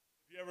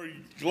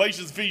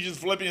Galatians, Ephesians,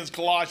 Philippians,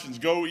 Colossians.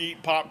 Go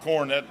eat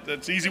popcorn.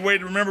 That's an easy way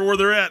to remember where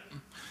they're at.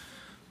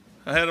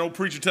 I had an old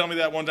preacher tell me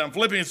that one time.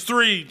 Philippians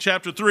 3,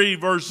 chapter 3,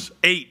 verse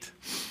 8.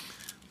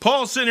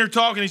 Paul's sitting here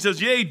talking. He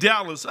says, yea,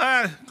 doubtless.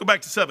 Go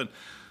back to 7.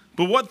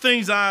 But what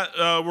things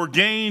were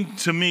gained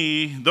to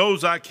me,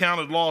 those I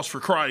counted loss for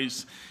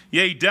Christ.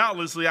 Yea,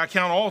 doubtlessly, I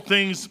count all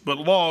things but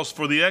loss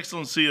for the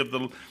excellency of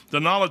the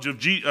knowledge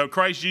of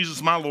Christ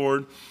Jesus my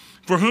Lord,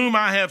 for whom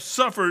I have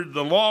suffered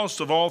the loss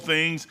of all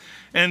things,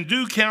 and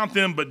do count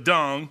them but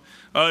dung.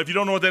 If you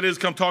don't know what that is,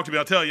 come talk to me,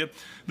 I'll tell you.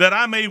 That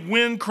I may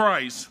win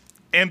Christ,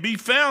 and be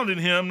found in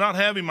him, not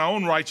having my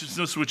own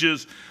righteousness, which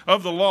is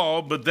of the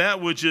law, but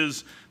that which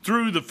is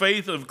through the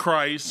faith of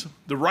Christ,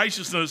 the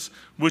righteousness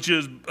which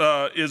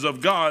is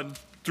of God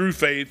through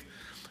faith,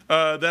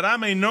 that I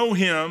may know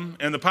him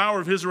and the power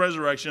of his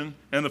resurrection,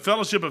 and the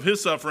fellowship of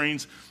his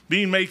sufferings,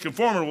 being made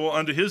conformable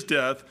unto his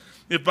death,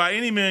 if by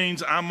any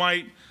means I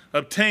might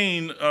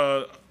obtain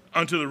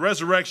unto the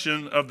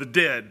resurrection of the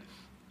dead.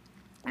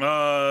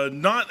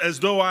 Not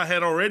as though I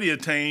had already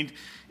attained,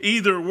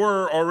 either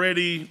were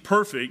already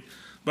perfect,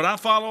 but I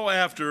follow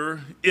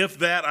after, if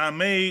that I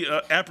may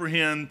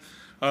apprehend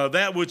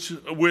that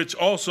which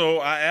also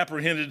I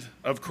apprehended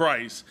of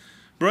Christ.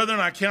 Brethren,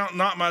 I count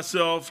not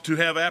myself to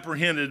have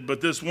apprehended,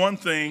 but this one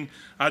thing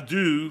I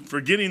do,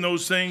 forgetting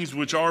those things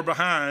which are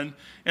behind,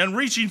 and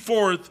reaching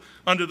forth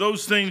unto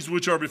those things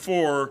which are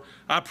before,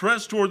 I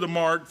press toward the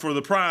mark for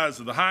the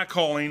prize of the high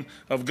calling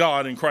of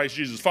God in Christ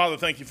Jesus. Father,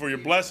 thank you for your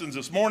blessings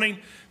this morning.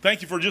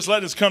 Thank you for just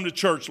letting us come to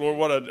church, Lord.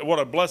 What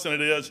a blessing it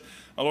is.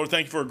 Lord,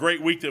 thank you for a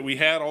great week that we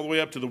had all the way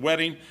up to the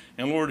wedding.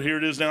 And Lord, here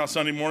it is now,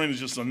 Sunday morning.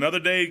 It's just another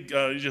day,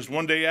 just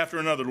one day after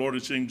another, Lord.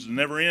 It seems to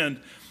never end.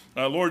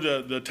 Lord,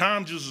 the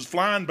time just is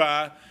flying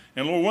by.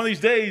 And Lord, one of these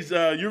days,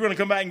 you're going to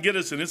come back and get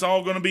us, and it's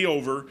all going to be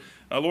over.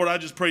 Lord, I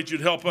just pray that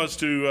you'd help us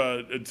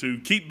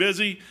to keep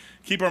busy,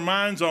 keep our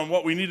minds on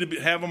what we need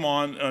to have them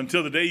on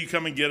until the day you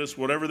come and get us,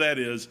 whatever that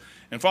is.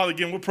 And Father,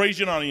 again, we'll praise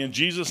you and honor you in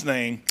Jesus'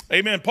 name.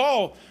 Amen.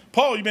 Paul,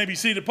 you may be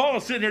seated. Paul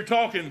is sitting here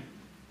talking.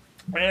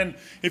 And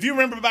if you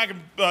remember back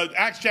in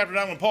Acts chapter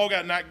 9 when Paul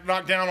got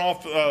knocked down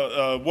off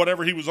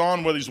whatever he was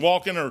on, whether he's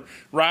walking or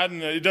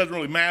riding, it doesn't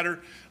really matter.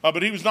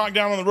 But he was knocked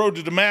down on the road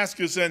to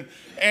Damascus,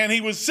 and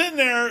he was sitting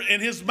there in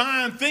his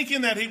mind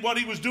thinking that what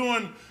he was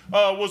doing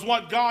was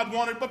what God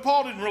wanted. But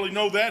Paul didn't really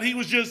know that. He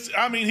was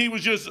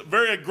just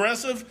very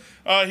aggressive.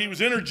 He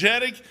was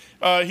energetic.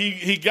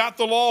 He got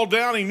the law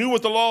down. He knew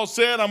what the law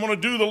said. I'm going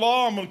to do the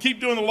law. I'm going to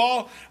keep doing the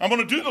law. I'm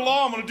going to do the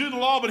law. I'm going to do the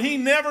law. But he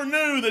never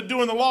knew that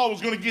doing the law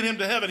was going to get him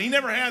to heaven. He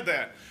never had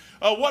that.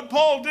 What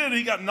Paul did,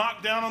 he got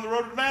knocked down on the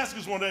road to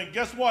Damascus one day. And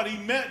guess what? He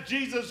met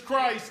Jesus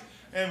Christ.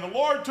 And the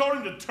Lord told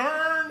him to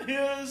turn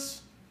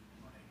his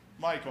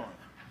mic on.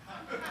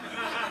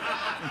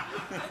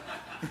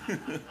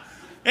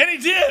 And he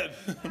did.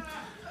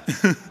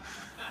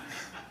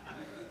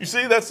 You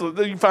see,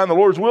 you find the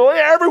Lord's will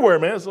everywhere,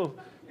 man. So,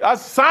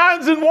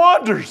 signs and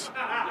wonders.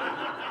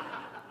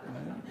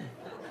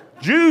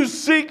 Jews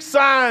seek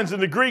signs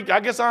in the Greek. I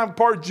guess I'm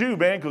part Jew,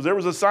 man, because there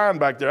was a sign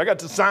back there. I got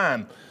the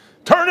sign.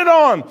 Turn it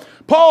on.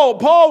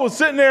 Paul was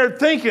sitting there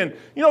thinking,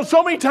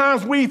 so many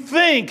times we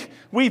think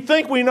we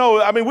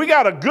know. I mean, we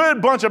got a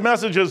good bunch of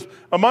messages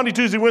Monday,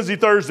 Tuesday, Wednesday,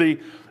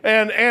 Thursday.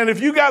 And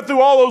if you got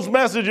through all those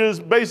messages,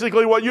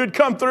 basically what you'd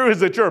come through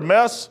is that you're a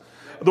mess.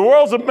 The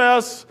world's a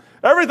mess.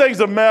 Everything's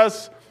a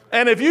mess.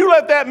 And if you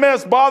let that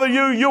mess bother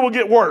you, you will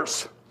get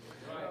worse.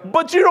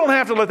 But you don't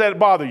have to let that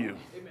bother you.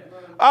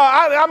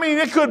 I mean,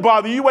 it could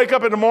bother you. You wake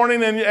up in the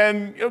morning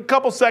and a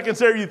couple seconds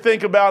there you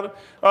think about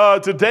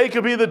today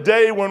could be the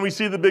day when we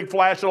see the big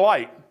flash of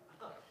light.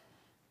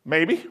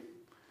 Maybe.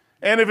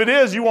 And if it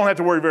is, you won't have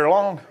to worry very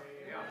long.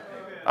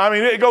 I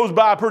mean, it goes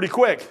by pretty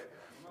quick.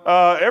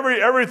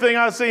 Everything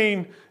I've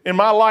seen in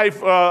my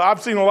life,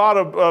 I've seen a lot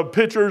of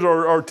pictures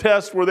or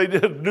tests where they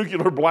did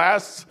nuclear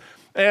blasts.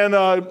 And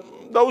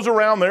those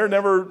around there,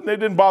 they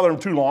didn't bother them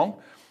too long.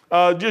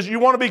 You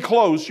want to be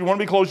close. You want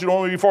to be close. You don't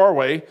want to be far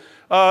away.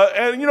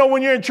 And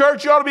when you're in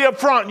church, you ought to be up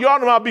front. You ought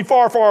to not be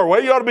far, far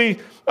away. You ought to be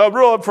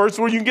real up first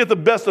where you can get the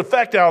best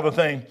effect out of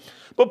the thing.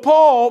 But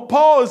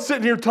Paul is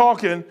sitting here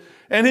talking,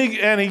 and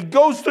he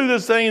goes through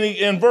this thing, and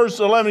in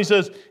verse 11 he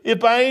says, if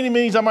by any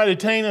means I might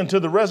attain unto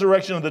the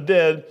resurrection of the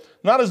dead,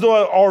 not as though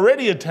I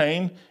already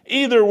attained,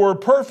 either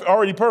were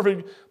already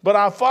perfect, but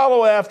I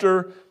follow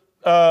after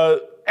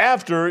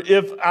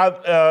if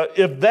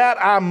that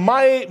I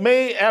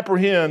may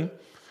apprehend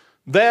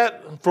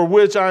that for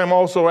which I am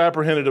also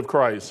apprehended of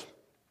Christ.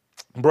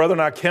 Brethren,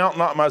 I count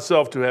not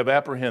myself to have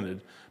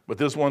apprehended, but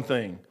this one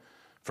thing,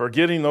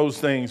 forgetting those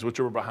things which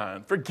are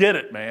behind. Forget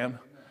it, man.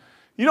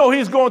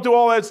 He's going through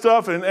all that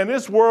stuff, and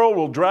this world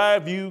will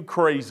drive you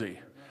crazy.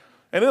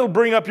 And it'll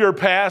bring up your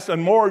past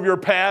and more of your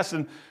past,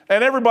 and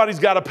everybody's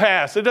got a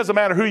past. It doesn't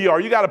matter who you are.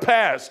 You got a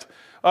past.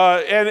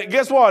 And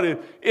guess what?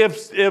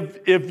 If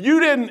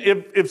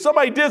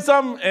somebody did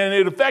something and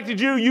it affected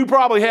you, you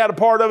probably had a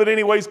part of it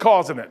anyways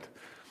causing it.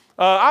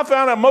 I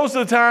found out most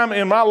of the time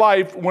in my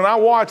life when I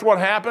watch what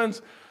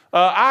happens,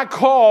 I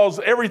cause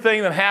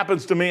everything that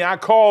happens to me, I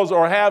cause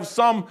or have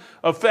some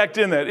effect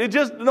in that. It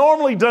just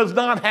normally does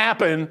not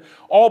happen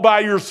all by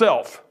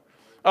yourself.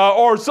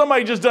 Or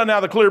somebody just doesn't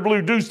out of the clear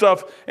blue do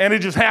stuff and it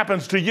just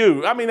happens to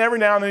you. I mean, every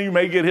now and then you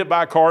may get hit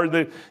by a car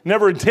that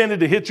never intended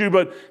to hit you,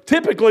 but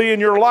typically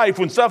in your life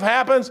when stuff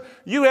happens,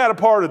 you had a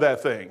part of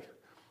that thing.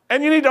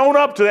 And you need to own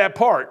up to that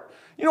part.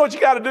 You know what you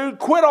got to do?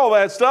 Quit all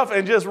that stuff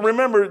and just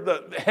remember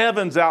the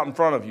heaven's out in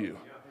front of you.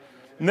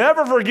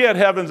 Never forget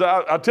heaven's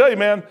out. I'll tell you,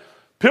 man,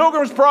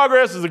 Pilgrim's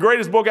Progress is the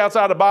greatest book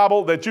outside the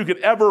Bible that you could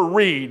ever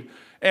read.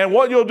 And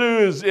what you'll do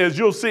is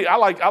you'll see, I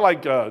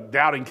like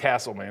Doubting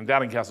Castle, man.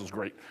 Doubting Castle's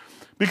great.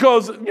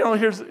 Because, you know,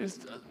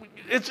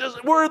 it's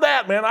just, we're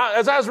that, man.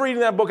 As I was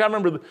reading that book, I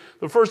remember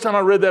the first time I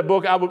read that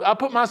book, I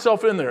put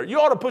myself in there. You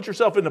ought to put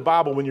yourself in the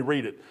Bible when you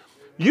read it.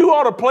 You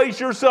ought to place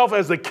yourself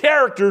as the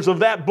characters of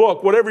that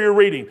book, whatever you're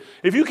reading.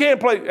 If you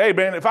can't hey,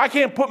 man, if I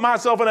can't put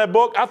myself in that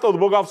book, I throw the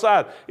book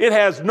offside. It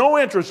has no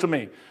interest to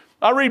me.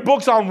 I read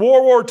books on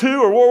World War II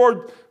or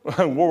World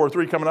War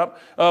III coming up,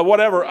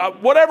 whatever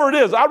it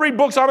is. I read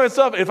books on that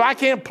stuff. If I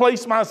can't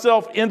place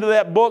myself into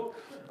that book,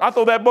 I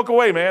throw that book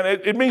away, man.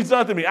 It means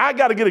nothing to me. I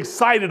got to get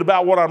excited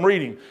about what I'm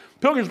reading.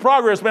 Pilgrim's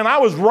Progress, man, I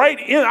was right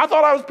in. I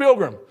thought I was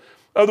Pilgrim.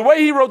 The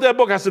way he wrote that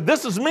book, I said,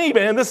 this is me,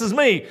 man. This is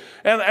me.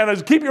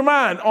 And keep your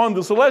mind on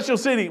the celestial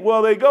city.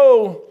 Well, they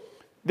go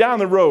down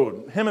the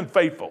road, him and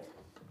Faithful.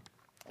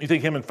 You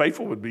think him and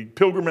Faithful would be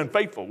Pilgrim and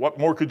Faithful. What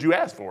more could you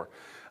ask for?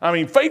 I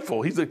mean,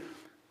 Faithful.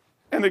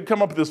 And they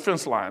come up with this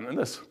fence line, and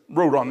this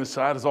road on this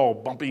side is all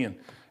bumpy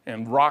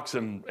and rocks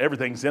and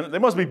everything's in it. They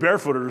must be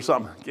barefooted or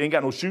something. They ain't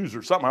got no shoes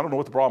or something. I don't know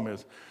what the problem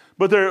is.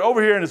 But they're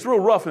over here, and it's real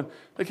rough, and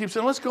they keep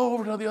saying, let's go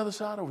over to the other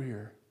side over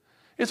here.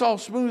 It's all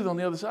smooth on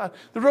the other side.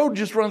 The road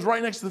just runs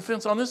right next to the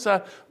fence on this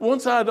side. One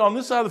side, on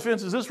this side of the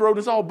fence is this road.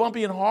 It's all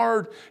bumpy and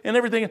hard and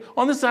everything.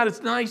 On this side,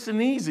 it's nice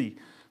and easy.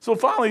 So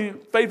finally,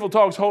 Faithful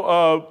talks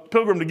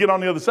Pilgrim to get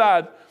on the other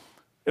side.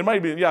 It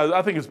might be, yeah,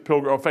 I think it's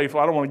Pilgrim or Faithful.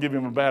 I don't want to give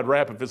him a bad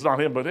rap if it's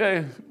not him, but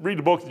hey, read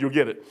the book, you'll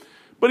get it.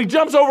 But he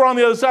jumps over on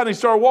the other side and he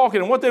starts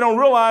walking. And what they don't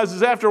realize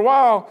is after a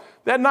while,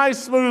 that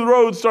nice smooth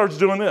road starts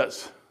doing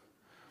this.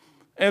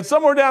 And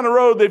somewhere down the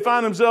road, they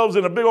find themselves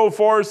in a big old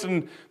forest,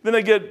 and then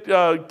they get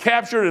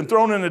captured and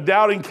thrown in a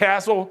Doubting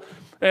Castle.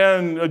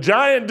 And a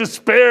giant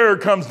despair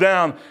comes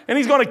down, and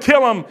he's going to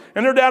kill them.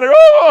 And they're down there,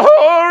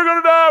 oh, we're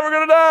going to die, we're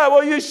going to die.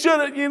 Well, you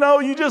shouldn't,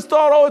 you just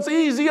thought, oh, it's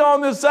easy on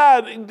this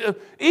side.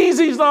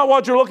 Easy's not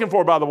what you're looking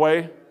for, by the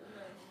way.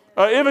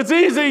 If it's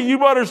easy, you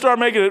better start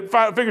making it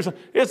figure.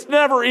 It's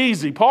never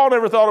easy. Paul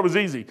never thought it was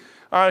easy.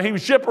 He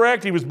was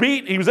shipwrecked. He was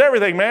beat. He was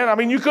everything, man. I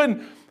mean, you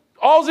couldn't.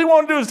 All he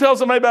wanted to do is tell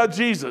somebody about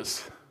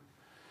Jesus.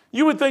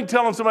 You would think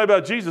telling somebody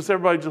about Jesus,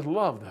 everybody just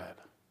loved that.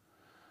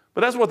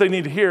 But that's what they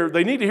need to hear.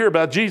 They need to hear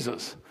about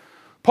Jesus.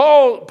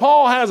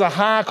 Paul has a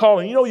high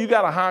calling. You know you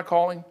got a high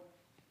calling?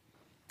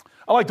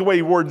 I like the way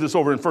he worded this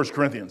over in 1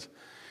 Corinthians.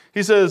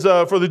 He says,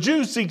 for the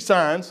Jews seek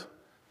signs.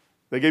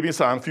 They gave me a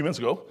sign a few minutes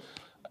ago.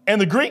 And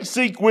the Greeks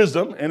seek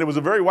wisdom. And it was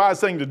a very wise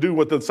thing to do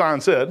what the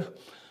sign said.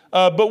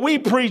 But we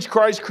preach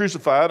Christ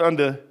crucified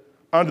unto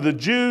the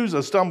Jews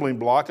a stumbling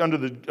block, unto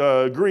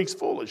the Greeks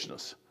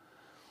foolishness.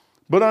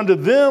 But unto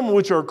them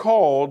which are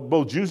called,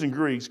 both Jews and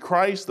Greeks,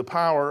 Christ the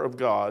power of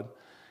God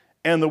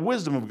and the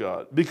wisdom of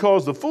God.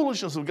 Because the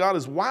foolishness of God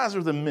is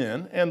wiser than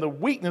men, and the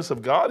weakness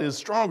of God is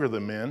stronger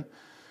than men.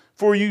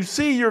 For you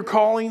see your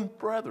calling,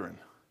 brethren.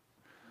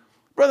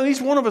 Brethren,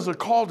 each one of us are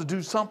called to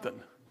do something.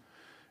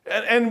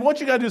 And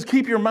what you got to do is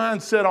keep your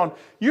mind set on,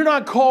 you're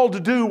not called to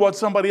do what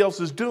somebody else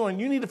is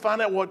doing. You need to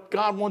find out what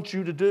God wants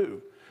you to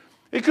do.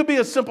 It could be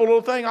a simple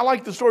little thing. I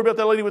like the story about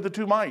that lady with the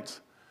 2 mites.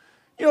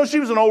 She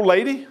was an old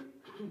lady.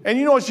 And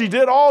you know what she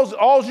did?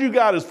 All you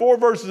got is 4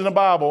 verses in the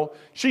Bible.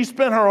 She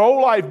spent her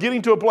whole life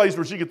getting to a place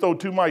where she could throw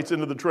 2 mites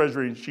into the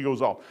treasury and she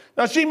goes off.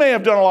 Now, she may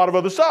have done a lot of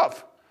other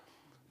stuff.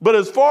 But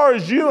as far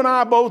as you and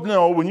I both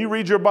know, when you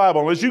read your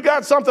Bible, unless you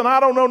got something I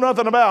don't know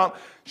nothing about,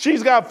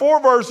 she's got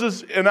 4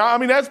 verses. And I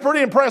mean, that's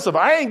pretty impressive.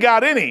 I ain't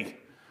got any.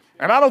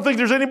 And I don't think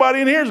there's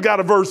anybody in here who's got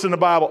a verse in the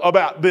Bible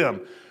about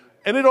them.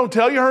 And it don't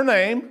tell you her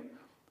name.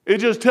 It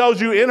just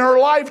tells you in her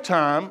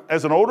lifetime,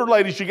 as an older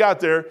lady, she got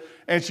there,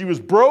 and she was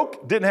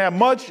broke, didn't have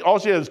much. All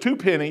she had was 2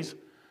 pennies.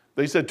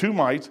 They said 2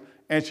 mites.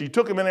 And she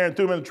took them in there and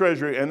threw them in the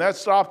treasury. And that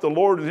stopped the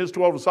Lord and his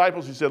 12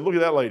 disciples. He said, look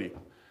at that lady.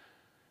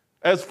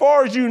 As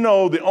far as you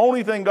know, the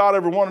only thing God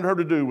ever wanted her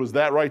to do was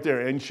that right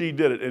there. And she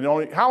did it.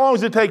 And how long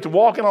does it take to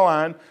walk in a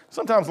line?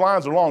 Sometimes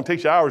lines are long. It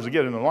takes you hours to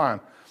get in the line.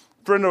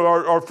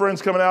 Our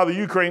friends coming out of the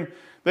Ukraine,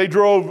 they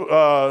drove,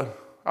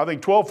 I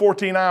think, 12,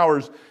 14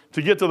 hours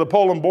to get to the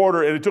Poland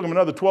border, and it took them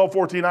another 12,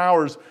 14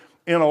 hours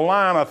in a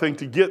line, I think,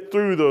 to get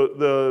through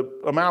the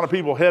amount of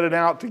people headed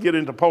out to get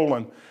into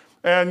Poland.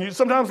 And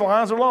sometimes the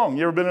lines are long.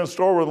 You ever been in a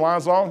store where the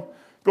line's long?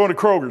 Going to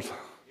Kroger's.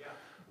 Yeah.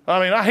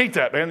 I mean, I hate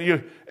that, man.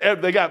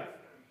 They got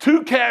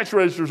 2 cash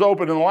registers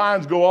open, and the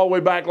lines go all the way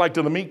back like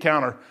to the meat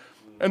counter.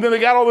 And then they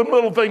got all them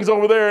little things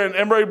over there,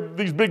 and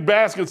these big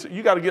baskets.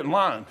 You got to get in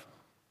line.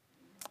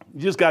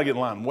 You just got to get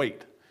in line and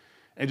wait.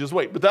 And just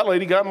wait. But that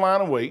lady got in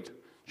line and wait.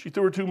 She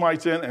threw her 2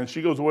 mites in, and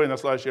she goes away, and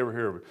that's the last you ever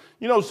hear of her.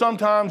 You know,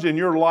 sometimes in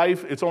your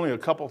life, it's only a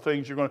couple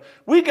things you're going to.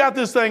 We got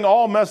this thing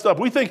all messed up.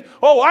 We think,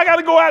 oh, I got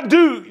to go out and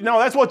do. No,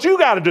 that's what you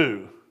got to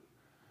do.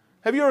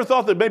 Have you ever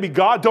thought that maybe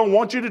God don't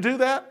want you to do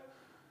that?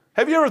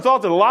 Have you ever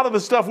thought that a lot of the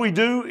stuff we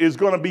do is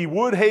going to be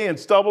wood, hay, and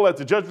stubble at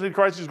the judgment of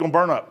Christ is going to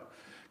burn up?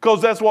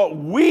 Because that's what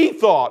we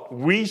thought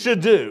we should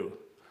do.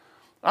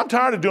 I'm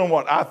tired of doing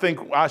what I think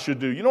I should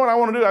do. You know what I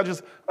want to do? I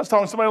was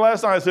talking to somebody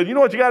last night. I said, you know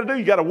what you got to do?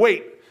 You got to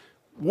wait.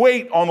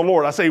 Wait on the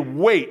Lord. I say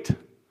wait.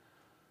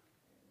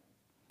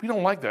 We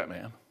don't like that,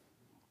 man.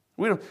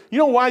 You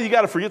know why you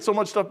got to forget so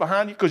much stuff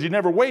behind you? Because you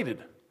never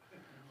waited.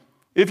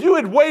 If you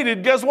had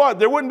waited, guess what?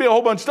 There wouldn't be a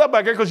whole bunch of stuff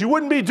back there because you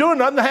wouldn't be doing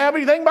nothing to have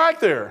anything back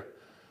there.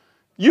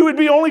 You would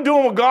be only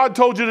doing what God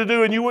told you to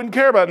do and you wouldn't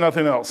care about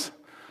nothing else.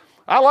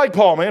 I like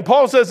Paul, man.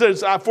 Paul says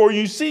this, for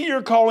you see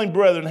your calling,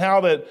 brethren,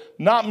 how that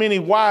not many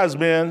wise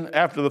men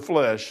after the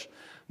flesh,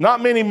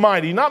 not many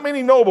mighty, not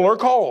many noble are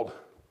called.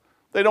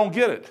 They don't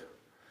get it.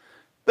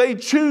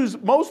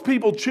 Most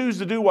people choose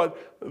to do what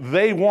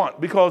they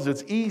want because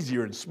it's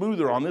easier and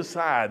smoother on this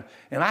side.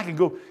 And I can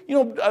go,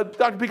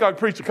 Dr. Peacock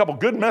preached a couple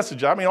good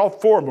messages. I mean, all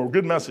 4 of them were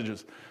good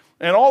messages.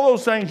 And all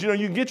those things, you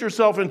can get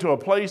yourself into a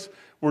place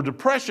where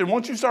depression,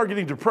 once you start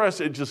getting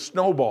depressed, it just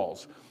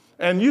snowballs.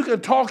 And you can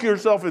talk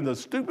yourself into the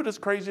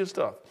stupidest, craziest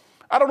stuff.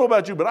 I don't know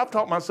about you, but I've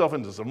talked myself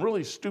into some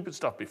really stupid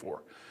stuff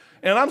before.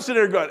 And I'm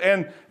sitting there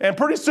going, and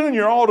pretty soon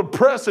you're all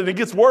depressed and it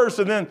gets worse.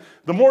 And then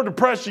the more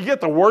depressed you get,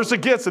 the worse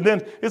it gets. And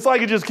then it's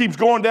like it just keeps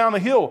going down the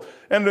hill.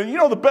 And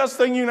the best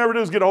thing you can ever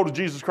do is get a hold of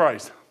Jesus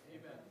Christ.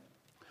 Amen.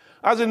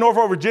 I was in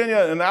Norfolk, Virginia,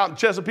 and out in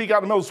Chesapeake,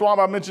 out in the middle of the swamp.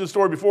 I mentioned this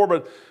story before,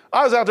 but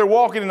I was out there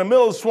walking in the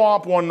middle of the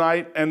swamp one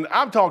night, and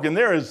I'm talking,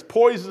 there is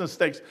poisonous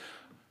snakes.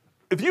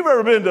 If you've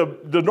ever been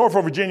to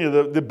Norfolk, Virginia,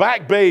 the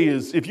Back Bay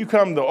is, if you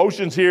come, the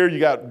ocean's here, you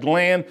got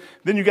land,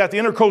 then you got the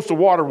Intercoastal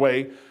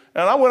Waterway.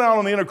 And I went out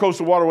on the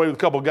Intercoastal Waterway with a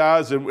couple of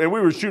guys, and we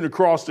were shooting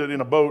across it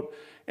in a boat.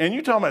 And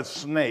you're talking about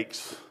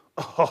snakes.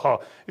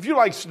 Oh, if you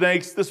like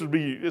snakes,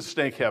 it's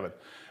snake heaven.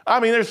 I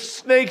mean, there's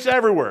snakes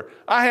everywhere.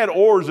 I had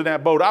oars in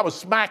that boat. I was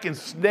smacking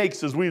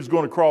snakes as we was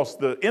going across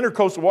the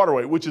Intercoastal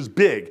Waterway, which is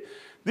big.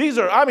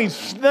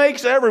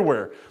 Snakes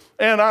everywhere.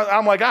 And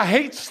I'm like, I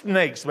hate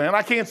snakes, man.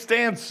 I can't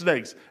stand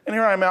snakes. And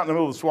here I am out in the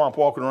middle of the swamp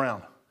walking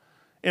around.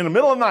 In the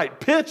middle of the night,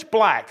 pitch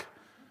black.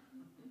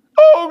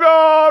 Oh,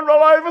 God, my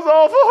life is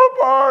all falling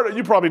apart.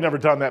 You've probably never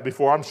done that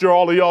before. I'm sure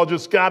all of y'all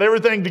just got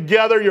everything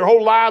together. Your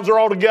whole lives are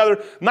all together.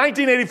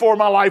 1984,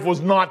 my life was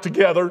not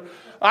together.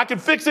 I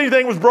could fix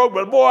anything that was broke,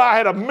 but boy, I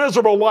had a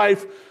miserable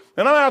life.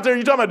 And I'm out there,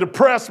 you're talking about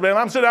depressed, man.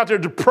 I'm sitting out there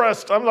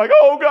depressed. I'm like,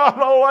 oh, God,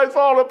 my whole life's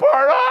falling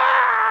apart.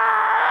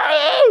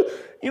 Ah!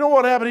 You know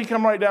what happened? He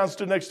come right down and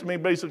stood next to me,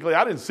 basically.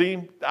 I didn't see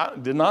him. I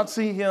did not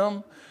see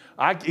him.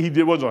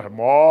 Wasn't like,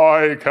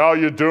 Mike, how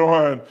you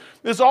doing?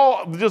 It's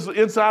all just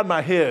inside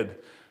my head.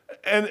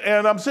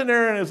 And I'm sitting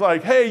there, and it's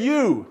like, hey,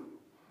 you.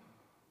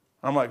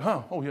 I'm like,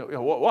 huh? Oh, yeah,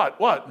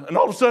 what? And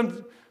all of a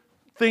sudden,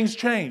 things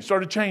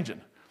started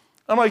changing.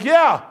 I'm like,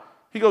 yeah.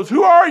 He goes,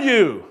 who are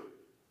you?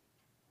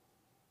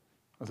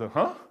 I said,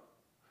 huh?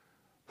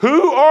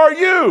 Who are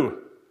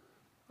you?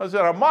 I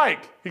said, I'm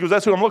Mike. He goes,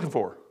 that's who I'm looking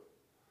for.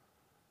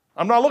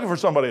 I'm not looking for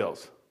somebody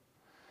else.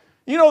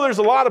 There's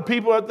a lot of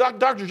people.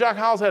 Dr. Jack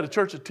Hyles had a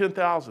church of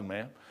 10,000,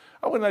 man.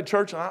 I went in that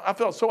church, and I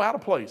felt so out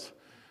of place.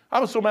 I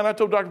was so mad. I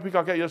told Dr.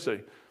 Peacock that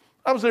yesterday.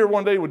 I was there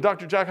one day with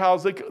Dr. Jack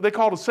Hyles. They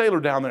called a sailor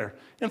down there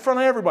in front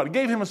of everybody,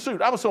 gave him a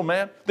suit. I was so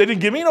mad. They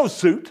didn't give me no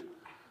suit.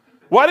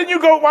 Why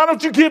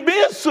don't you give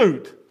me a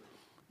suit?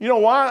 You know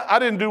why? I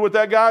didn't do what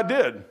that guy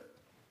did.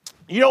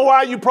 You know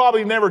why you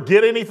probably never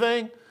get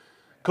anything?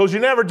 Because you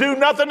never do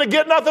nothing to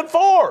get nothing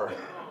for.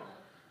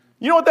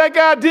 You know what that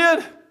guy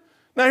did?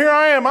 Now here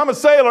I am. I'm a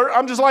sailor.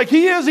 I'm just like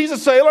he is. He's a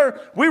sailor.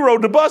 We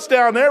rode the bus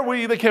down there.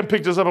 They came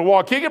picked us up at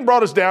Waukegan,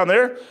 brought us down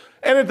there.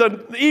 And at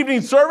the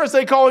evening service,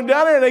 they call him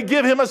down there and they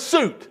give him a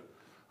suit.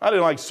 I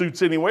didn't like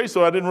suits anyway,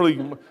 so I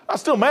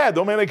was still mad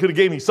though, man. They could have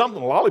gave me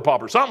something, a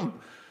lollipop or something.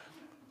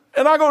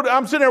 And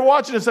I'm sitting there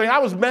watching this thing. I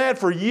was mad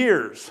for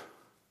years.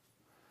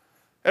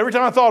 Every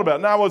time I thought about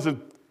it. Now, I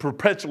wasn't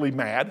perpetually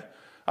mad.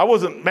 I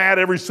wasn't mad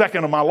every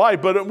second of my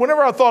life, but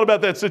whenever I thought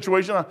about that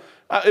situation,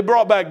 it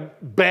brought back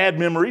bad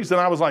memories, and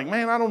I was like,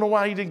 man, I don't know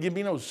why he didn't give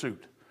me no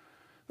suit.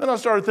 Then I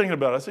started thinking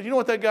about it. I said, you know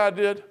what that guy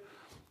did?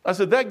 I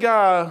said, that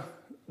guy,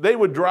 they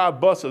would drive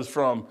buses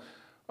from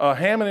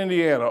Hammond,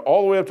 Indiana,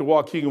 all the way up to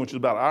Waukegan, which is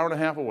about an hour and a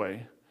half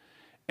away,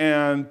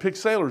 and pick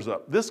sailors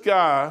up. This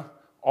guy,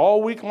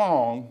 all week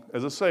long,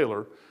 as a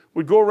sailor,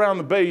 would go around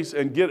the base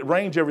and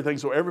arrange everything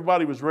so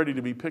everybody was ready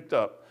to be picked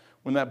up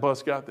when that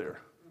bus got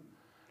there.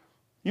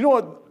 You know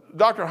what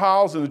Dr.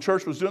 Hyles and the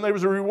church was doing? They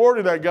was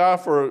rewarding that guy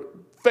for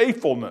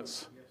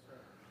faithfulness.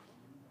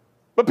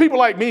 But people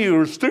like me who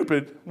are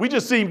stupid, we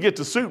just see him get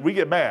the suit, we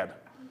get mad.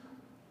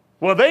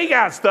 Well, they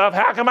got stuff.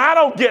 How come I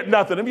don't get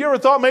nothing? Have you ever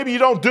thought maybe you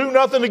don't do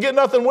nothing to get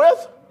nothing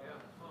with?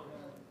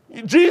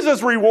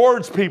 Jesus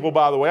rewards people,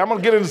 by the way. I'm going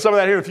to get into some of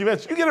that here in a few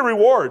minutes. You get a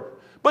reward,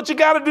 but you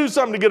got to do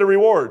something to get a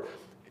reward.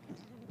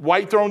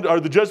 White throne,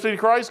 or the judgment of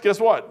Christ, guess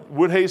what?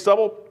 Wood, hay,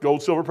 stubble,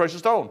 gold, silver, precious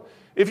stone.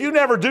 If you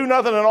never do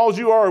nothing and all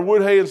you are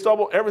wood, hay, and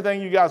stubble,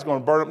 everything you got is going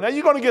to burn up. Now,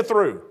 you're going to get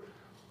through.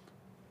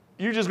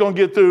 You're just going to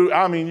get through.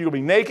 I mean, you're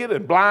going to be naked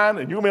and blind,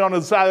 and you're going to be on the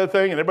other side of the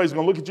thing, and everybody's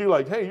going to look at you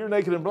like, hey, you're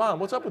naked and blind.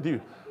 What's up with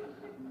you?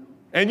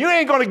 And you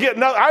ain't going to get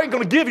nothing. I ain't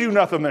going to give you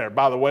nothing there,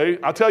 by the way.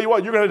 I'll tell you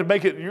what, you're going to have to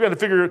make it, you're going to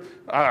figure,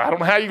 I don't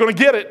know how you're going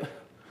to get it.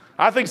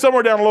 I think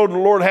somewhere down the road, the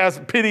Lord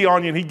has pity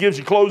on you, and he gives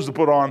you clothes to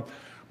put on.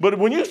 But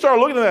when you start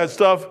looking at that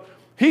stuff,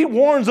 he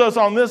warns us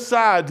on this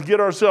side to get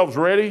ourselves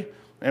ready,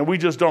 and we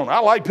just don't. I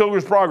like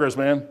Pilgrim's Progress,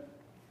 man.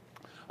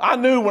 I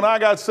knew when I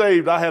got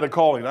saved, I had a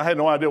calling. I had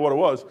no idea what it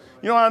was.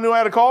 You know how I knew I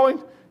had a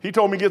calling? He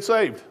told me to get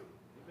saved.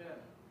 Amen.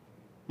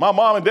 My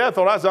mom and dad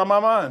thought I was out of my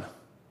mind.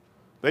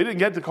 They didn't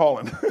get the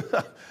calling.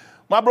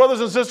 My brothers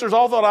and sisters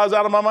all thought I was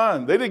out of my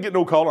mind. They didn't get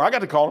no calling. I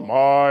got the calling.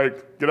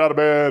 Mike, get out of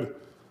bed.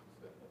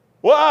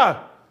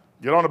 Why?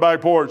 Get on the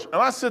back porch. And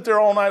I sit there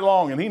all night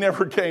long, and he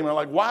never came. I'm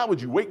like, why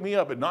would you wake me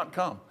up and not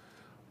come?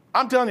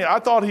 I'm telling you, I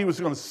thought he was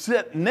going to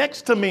sit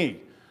next to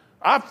me.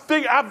 I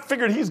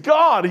figured he's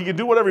God. He could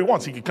do whatever he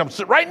wants. He could come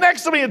sit right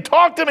next to me and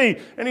talk to me,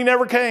 and he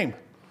never came.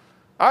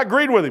 I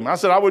agreed with him. I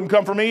said I wouldn't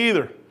come for me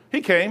either.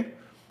 He came.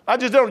 I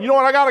just don't. You know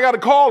what I got? I got a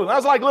call. And I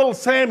was like little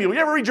Samuel. You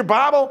ever read your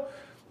Bible?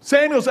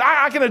 Samuel,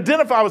 I can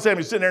identify with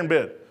Samuel sitting there in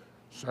bed.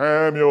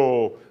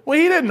 Samuel. Well,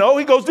 he didn't know.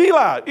 He goes to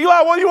Eli.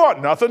 Eli, what do you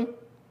want? Nothing.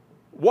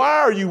 Why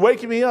are you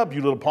waking me up,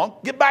 you little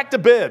punk? Get back to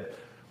bed.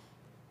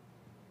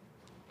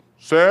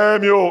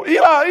 Samuel.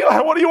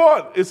 Eli, what do you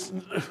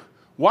want?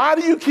 Why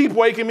do you keep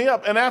waking me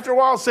up? And after a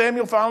while,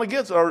 Samuel finally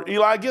gets it, or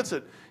Eli gets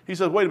it. He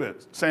says, wait a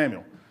minute,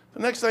 Samuel. The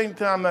next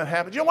time that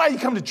happens, you know why you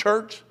come to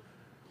church?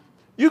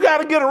 You got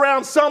to get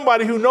around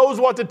somebody who knows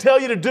what to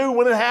tell you to do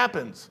when it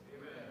happens.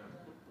 Amen.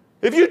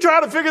 If you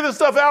try to figure this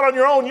stuff out on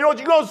your own, you know what?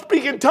 You're going to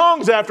speak in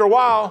tongues after a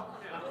while.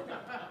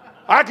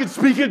 I can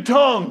speak in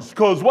tongues.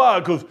 Because why?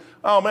 Because,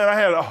 oh, man, I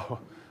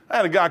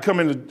had a guy come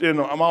in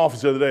my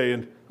office the other day,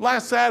 and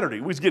last Saturday,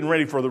 we was getting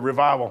ready for the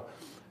revival.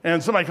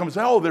 And somebody comes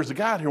and says, oh, there's a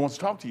guy here who wants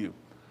to talk to you.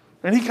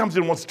 And he comes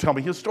in and wants to tell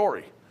me his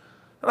story.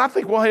 And I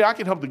think, well, hey, I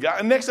can help the guy.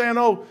 And next thing I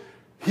know,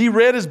 he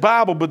read his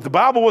Bible, but the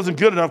Bible wasn't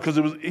good enough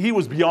because he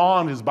was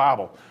beyond his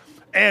Bible.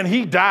 And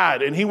he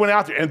died, and he went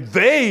out there, and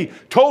they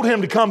told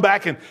him to come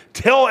back and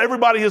tell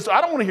everybody his story.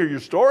 I don't want to hear your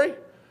story.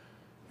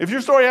 If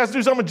your story has to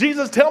do something with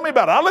Jesus, tell me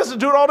about it. I listen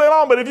to it all day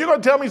long, but if you're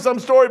going to tell me some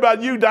story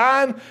about you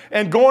dying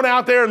and going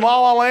out there in La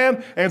La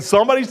Land, and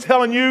somebody's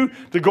telling you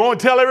to go and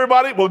tell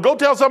everybody, well, go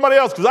tell somebody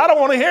else, because I don't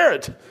want to hear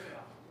it.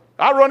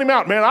 I run him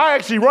out, man. I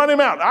actually run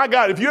him out.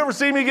 If you ever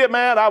see me get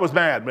mad, I was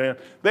mad, man.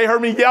 They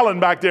heard me yelling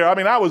back there. I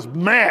mean, I was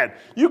mad.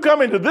 You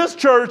come into this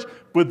church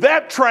with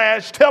that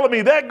trash telling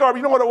me that garbage.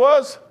 You know what it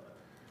was?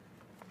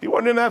 He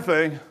wasn't in that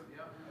thing.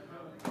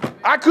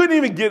 I couldn't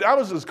even I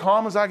was as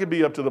calm as I could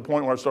be up to the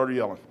point where I started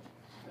yelling.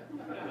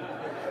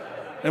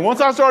 And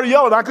once I started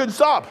yelling, I couldn't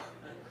stop.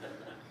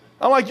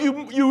 I'm like,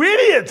 you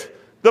idiot.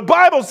 The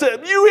Bible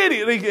said, you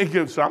idiot. He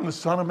goes, I'm the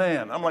Son of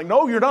Man. I'm like,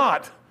 no, you're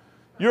not.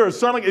 You're a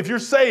son of, if you're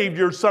saved,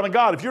 you're a son of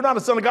God. If you're not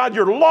a son of God,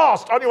 you're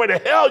lost. On your way to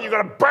hell, you're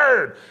going to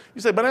burn. You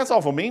say, but that's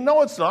awful mean.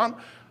 No, it's not.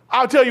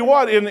 I'll tell you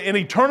what, in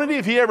eternity,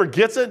 if he ever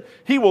gets it,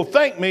 he will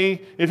thank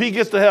me if he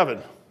gets to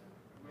heaven.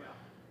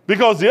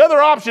 Because the other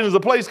option is a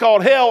place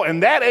called hell,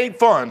 and that ain't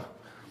fun.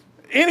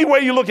 Any way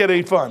you look at it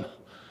ain't fun.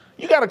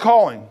 You got a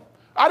calling.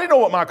 I didn't know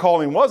what my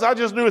calling was. I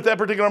just knew at that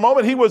particular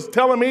moment he was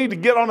telling me to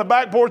get on the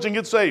back porch and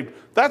get saved.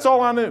 That's all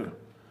I knew.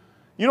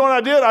 You know what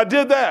I did? I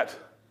did that.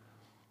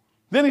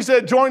 Then he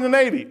said, join the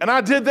Navy, and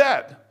I did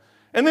that.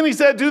 And then he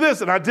said, do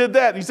this, and I did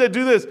that. And he said,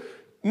 do this.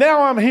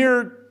 Now I'm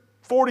here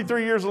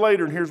 43 years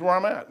later, and here's where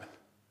I'm at.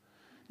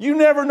 You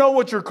never know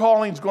what your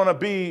calling's going to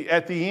be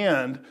at the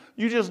end.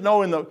 You just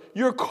know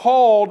you're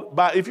called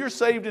by, if you're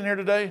saved in here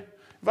today,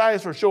 if I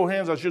ask for a show of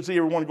hands, I should see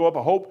everyone go up,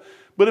 I hope.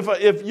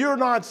 But if you're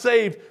not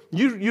saved,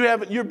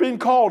 you've been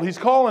called. He's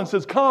calling,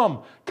 says,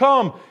 come,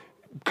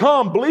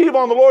 believe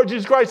on the Lord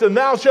Jesus Christ, and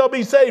thou shalt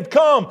be saved.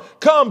 Come.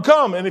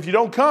 And if you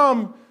don't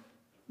come,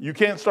 you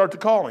can't start the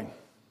calling.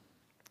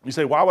 You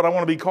say, why would I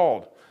want to be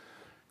called?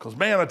 Because,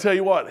 man, I tell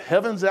you what,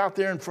 heaven's out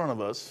there in front of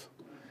us,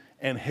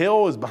 and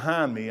hell is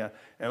behind me.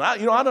 And I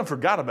done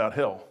forgot about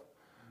hell.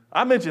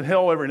 I mention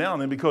hell every now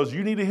and then because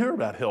you need to hear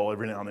about hell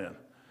every now and then.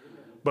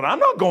 But I'm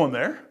not going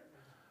there.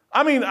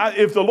 I mean,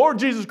 if the Lord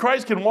Jesus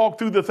Christ can walk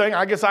through the thing,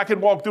 I guess I can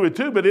walk through it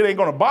too, but it ain't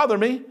going to bother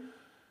me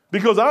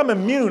because I'm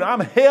immune. I'm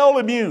hell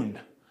immune.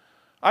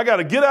 I got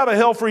a get out of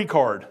hell free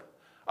card.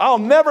 I'll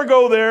never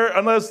go there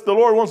unless the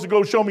Lord wants to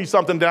go show me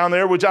something down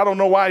there, which I don't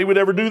know why he would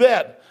ever do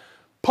that.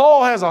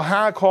 Paul has a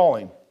high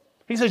calling.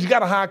 He says, you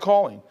got a high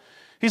calling.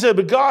 He said,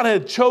 but God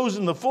had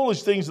chosen the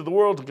foolish things of the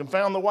world to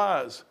confound the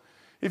wise.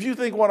 If you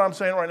think what I'm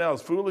saying right now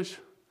is foolish,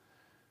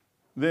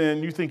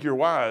 then you think you're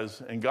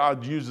wise, and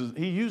God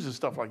uses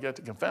stuff like that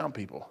to confound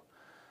people.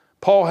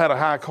 Paul had a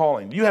high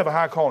calling. You have a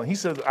high calling. He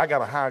says, I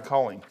got a high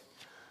calling.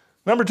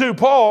 Number two,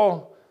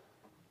 Paul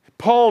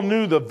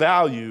knew the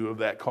value of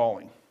that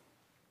calling.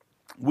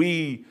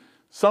 We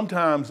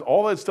sometimes,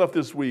 all that stuff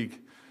this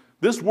week,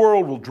 this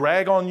world will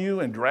drag on you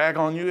and drag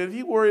on you. If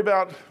you worry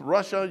about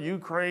Russia,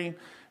 Ukraine,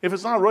 if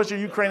it's not Russia,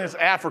 Ukraine, it's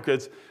Africa.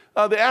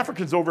 The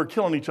Africans over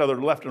killing each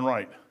other left and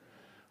right.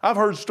 I've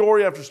heard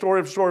story after story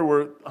after story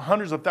where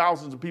hundreds of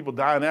thousands of people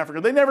die in Africa.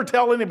 They never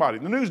tell anybody.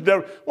 The news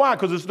never. Why?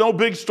 Because it's no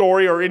big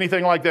story or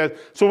anything like that.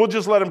 So we'll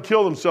just let them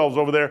kill themselves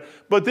over there.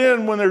 But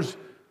then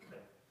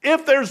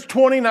if there's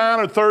 29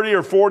 or 30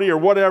 or 40 or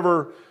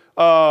whatever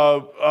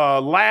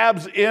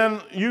labs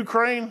in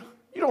Ukraine,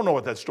 you don't know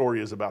what that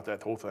story is about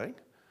that whole thing.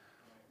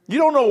 You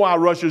don't know why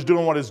Russia's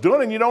doing what it's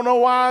doing, and you don't know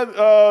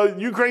why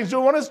Ukraine's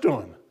doing what it's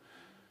doing.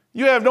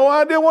 You have no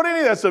idea what any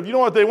of that stuff. You know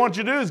what they want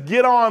you to do is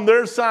get on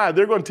their side.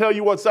 They're going to tell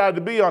you what side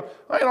to be on.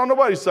 I ain't on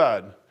nobody's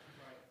side.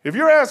 If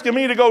you're asking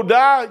me to go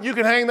die, you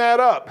can hang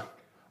that up.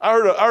 I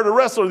heard a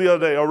wrestler the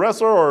other day,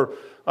 or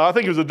I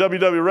think it was a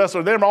WWE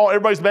wrestler.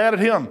 Everybody's mad at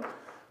him.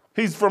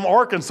 He's from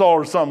Arkansas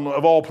or something,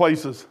 of all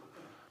places.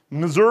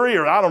 Missouri,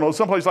 or I don't know,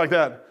 someplace like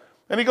that.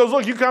 And he goes,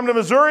 look, you come to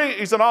Missouri?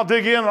 He said, I'll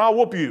dig in and I'll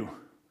whoop you.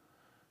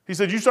 He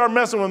said, you start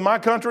messing with my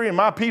country and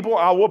my people,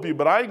 I'll whoop you.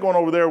 But I ain't going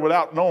over there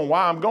without knowing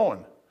why I'm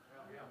going.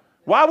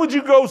 Why would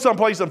you go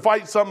someplace and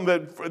fight something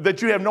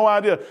that you have no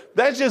idea?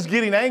 That's just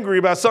getting angry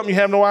about something you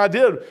have no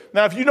idea.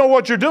 Now, if you know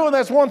what you're doing,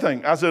 that's one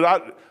thing. I said,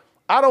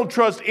 I don't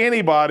trust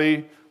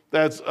anybody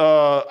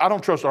I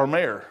don't trust our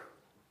mayor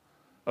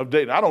of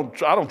Dayton. I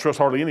don't trust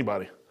hardly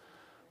anybody.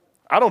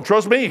 I don't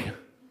trust me.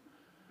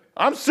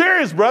 I'm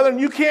serious, brethren.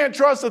 You can't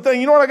trust the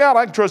thing. You know what I got?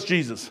 I can trust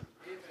Jesus.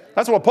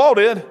 That's what Paul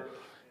did.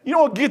 You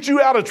know what gets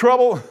you out of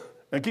trouble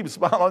and keep a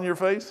smile on your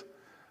face?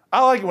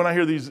 I like it when I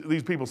hear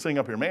these people sing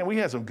up here. Man, we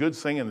had some good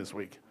singing this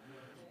week.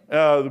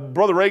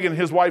 Brother Reagan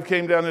and his wife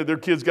came down there. Their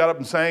kids got up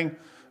and sang.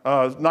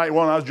 Night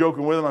one, I was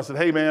joking with them. I said,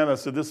 hey, man,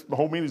 this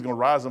whole meeting's going to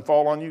rise and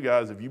fall on you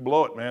guys. If you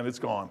blow it, man, it's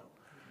gone.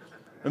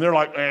 And they're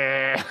like,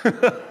 eh.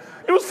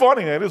 It was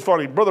funny, man. It was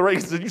funny. Brother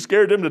Reagan said, you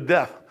scared them to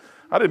death.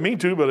 I didn't mean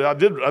to, but I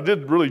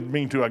did really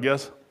mean to, I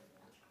guess.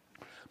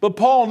 But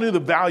Paul knew the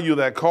value of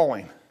that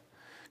calling.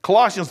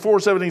 Colossians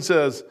 4:17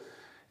 says,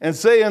 and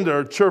say unto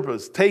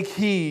Archippus, take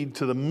heed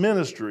to the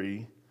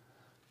ministry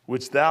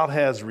which thou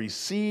hast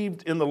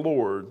received in the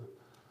Lord,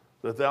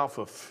 that thou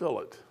fulfill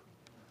it.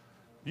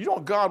 You know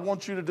what God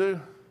wants you to do?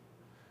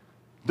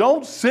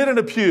 Don't sit in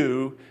a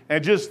pew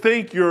and just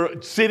think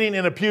you're sitting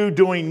in a pew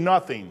doing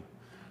nothing.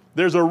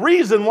 There's a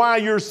reason why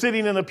you're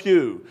sitting in a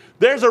pew.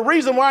 There's a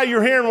reason why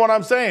you're hearing what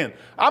I'm saying.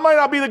 I might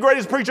not be the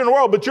greatest preacher in the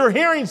world, but you're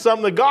hearing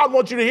something that God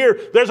wants you to hear.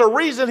 There's a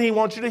reason he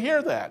wants you to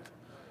hear that.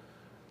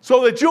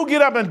 So that you'll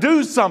get up and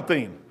do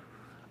something.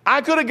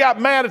 I could have got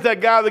mad at that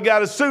guy that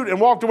got a suit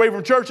and walked away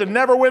from church and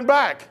never went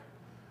back.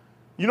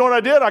 You know what I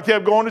did? I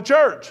kept going to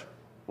church.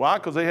 Why?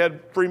 Because they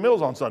had free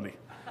meals on Sunday.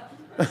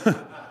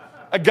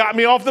 It got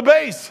me off the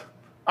base.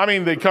 I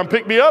mean, they come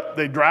pick me up.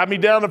 They drive me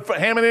down to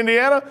Hammond,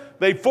 Indiana.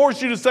 They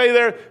force you to stay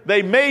there.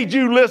 They made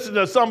you listen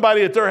to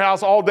somebody at their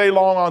house all day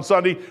long on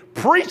Sunday,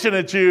 preaching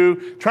at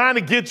you, trying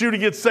to get you to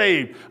get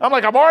saved. I'm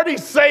like, I'm already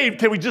saved.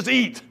 Can we just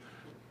eat?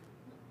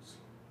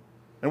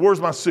 And where's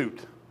my suit?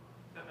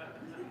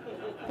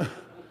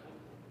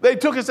 They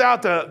took us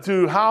out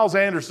to Hyles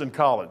Anderson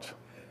College.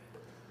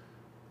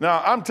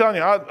 Now, I'm telling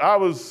you, I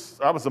was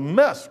a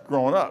mess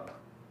growing up.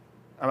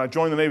 And I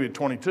joined the Navy at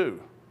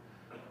 22.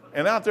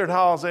 And out there at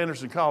Hyles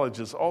Anderson College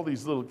is all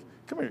these little,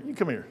 come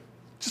here,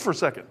 just for a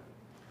second.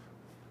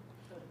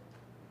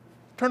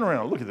 Turn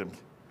around, look at them.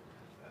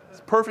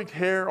 It's perfect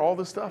hair, all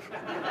this stuff.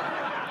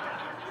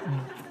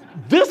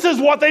 This is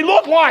what they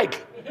look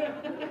like.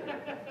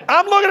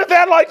 I'm looking at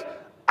that like,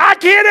 I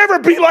can't ever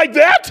be like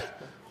that.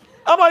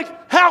 I'm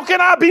like, how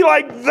can I be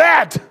like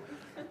that?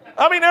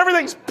 I mean,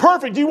 everything's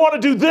perfect. You want to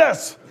do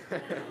this.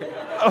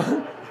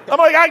 I'm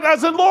like, I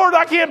said, Lord,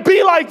 I can't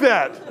be like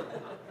that.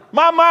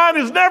 My mind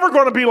is never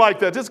going to be like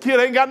that. This kid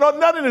ain't got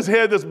nothing in his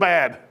head that's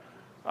bad.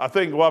 I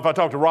think, well, if I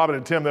talk to Robin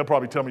and Tim, they'll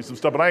probably tell me some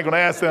stuff, but I ain't going to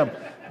ask them.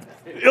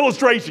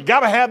 Illustration.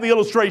 Got to have the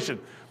illustration.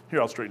 Here,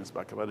 I'll straighten this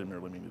back up. I didn't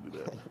really mean to do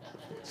that.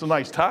 It's a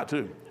nice tie,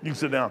 too. You can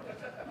sit down.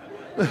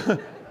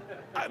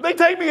 They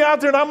take me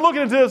out there, and I'm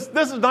looking at this.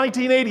 This is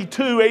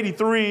 1982,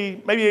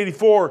 83, maybe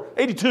 84,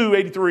 82,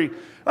 83. And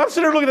I'm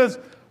sitting there looking at this.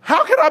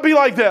 How can I be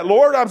like that,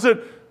 Lord?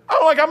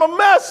 I'm a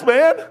mess,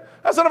 man.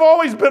 I said, I've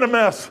always been a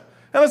mess.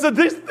 And I said,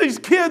 these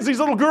kids, these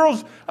little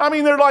girls, I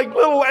mean, they're like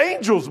little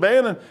angels,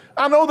 man. And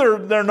I know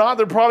they're not.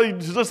 They're probably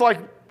just like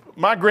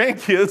my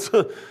grandkids.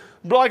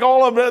 But like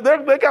all of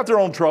them, they got their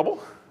own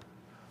trouble.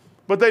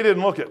 But they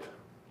didn't look it.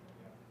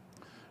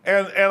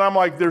 And I'm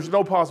like, there's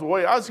no possible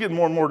way. I was getting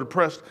more and more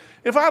depressed.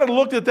 If I'd have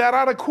looked at that,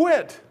 I'd have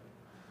quit.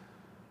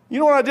 You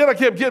know what I did? I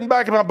kept getting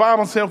back in my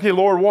Bible and saying, okay,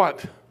 Lord,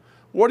 what?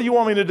 What do you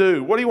want me to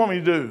do? What do you want me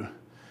to do?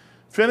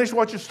 Finish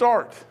what you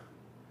start.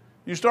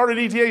 You started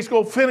ETA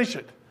school, finish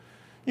it.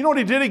 You know what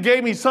he did? He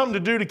gave me something to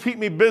do to keep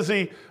me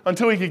busy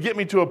until he could get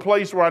me to a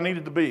place where I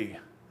needed to be.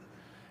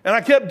 And I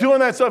kept doing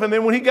that stuff. And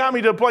then when he got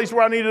me to a place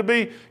where I needed to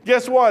be,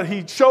 guess what?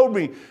 He showed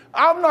me.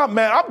 I'm not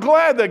mad. I'm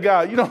glad that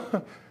guy,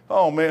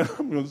 oh, man,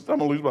 I'm going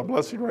to lose my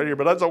blessing right here,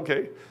 but that's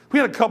okay. We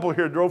had a couple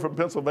here drove from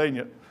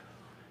Pennsylvania.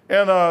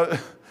 And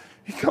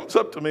he comes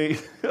up to me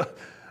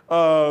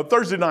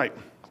Thursday night.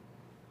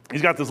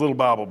 He's got this little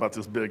Bible about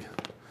this big. See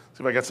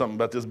if I got something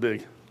about this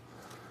big.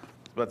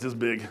 About this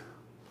big.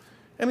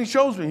 And he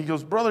shows me. He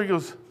goes, brother, he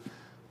goes,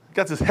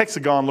 got this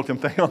hexagon looking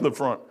thing on the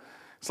front.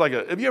 It's like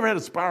have you ever had a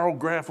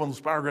spirograph, one of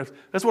the spirographs?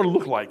 That's what it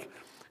looked like.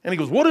 And he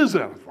goes, what is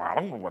that? Well, I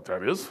don't know what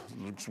that is.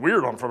 It's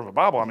weird on the front of a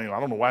Bible. I mean, I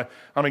don't know why.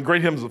 I mean,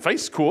 Great Hymns of Faith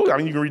is cool. I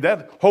mean, you can read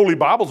that. Holy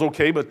Bible's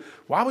okay, but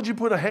why would you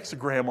put a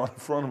hexagram on the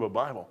front of a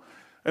Bible?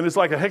 And it's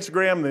like a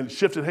hexagram, and then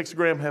shifted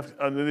hexagram,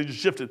 and then they just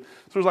shifted. So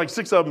there's like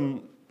 6 of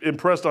them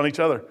impressed on each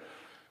other.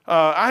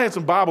 I had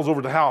some Bibles over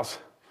at the house.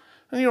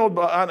 And, you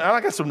know, I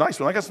got some nice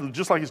ones. I got some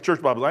just like his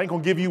church Bibles. I ain't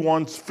going to give you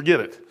one,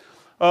 forget it.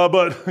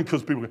 But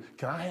because people go,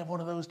 can I have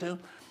one of those too?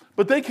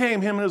 But they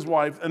came, him and his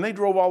wife, and they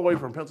drove all the way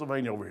from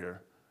Pennsylvania over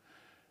here.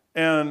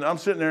 And I'm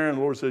sitting there, and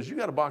the Lord says, you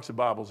got a box of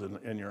Bibles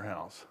in your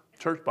house,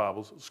 church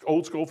Bibles,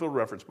 old Schofield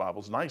Reference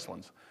Bibles, nice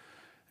ones.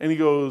 And he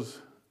goes,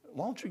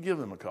 why don't you give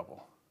them a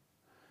couple?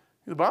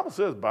 The Bible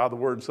says, buy the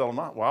word and sell them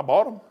not. Well, I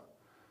bought them.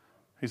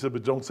 He said,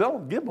 but don't sell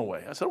them, give them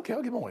away. I said, okay,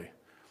 I'll give them away.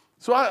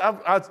 So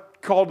I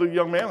called the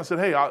young man. I said,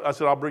 hey,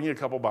 I'll bring you a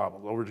couple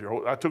Bibles over to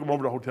your. I took him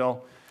over to the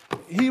hotel.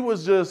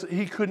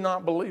 He could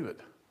not believe it.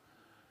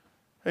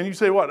 And you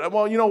say, what?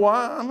 Well, you know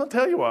why? I'm going to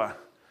tell you why.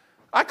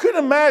 I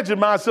couldn't imagine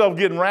myself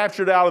getting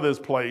raptured out of this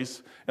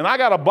place, and I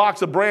got a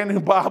box of brand new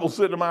Bibles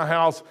sitting in my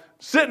house,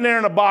 sitting there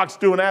in a box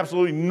doing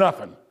absolutely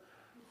nothing.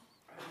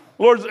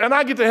 Lord, and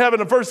I get to heaven,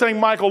 the first thing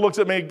Michael looks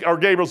at me, or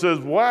Gabriel says,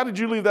 why did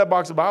you leave that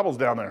box of Bibles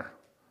down there?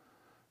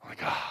 I'm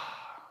like, I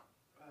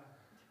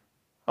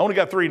only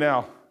got 3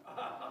 now.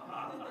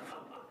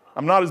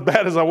 I'm not as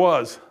bad as I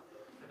was.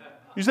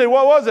 You say,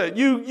 what was it?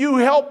 You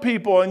help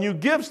people, and you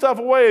give stuff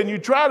away, and you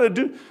try to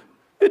do.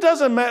 It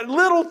doesn't matter.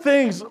 Little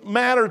things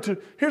matter to.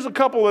 Here's a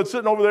couple that's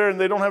sitting over there and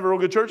they don't have a real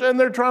good church and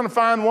they're trying to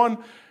find one.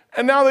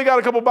 And now they got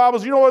a couple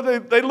Bibles. You know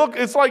what? They look,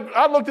 it's like,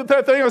 I looked at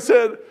that thing and I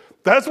said,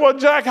 that's what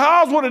Jack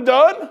Hyles would have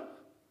done.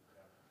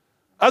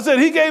 I said,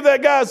 he gave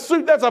that guy a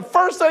suit. That's the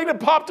first thing that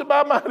popped in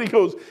my mind. He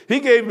goes, he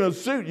gave him a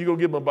suit. You gonna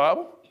give him a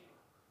Bible?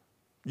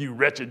 You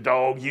wretched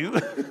dog, you.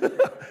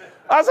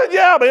 I said,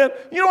 yeah, man.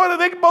 You know what?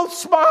 They both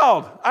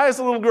smiled. I asked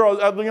the little girl,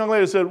 the young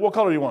lady said, what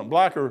color do you want,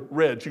 black or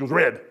red? She goes,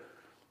 red.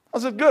 I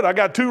said, good. I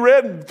got 2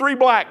 red and 3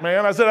 black,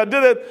 man. I said, I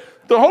did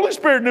it. The Holy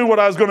Spirit knew what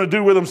I was going to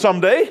do with them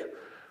someday.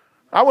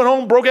 I went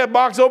home, broke that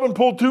box open,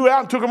 pulled 2 out,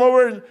 and took them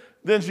over. And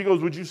then she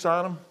goes, would you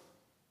sign them?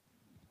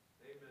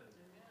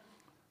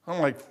 Amen.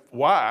 I'm like,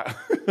 why?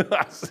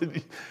 I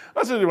said,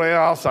 anyway,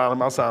 I'll sign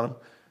them.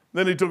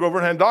 Then he took over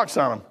and had Doc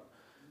sign them.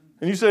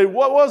 And you say,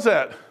 what was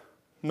that?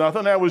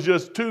 Nothing. That was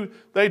just 2.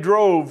 They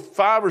drove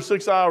 5 or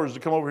 6 hours to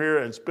come over here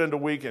and spend a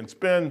week and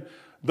spend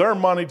their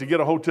money to get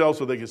a hotel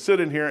so they could sit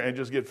in here and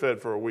just get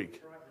fed for a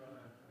week.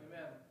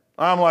 Amen.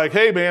 I'm like,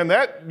 hey, man,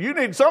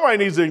 somebody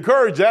needs to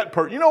encourage that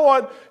person. You know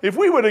what? If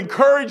we would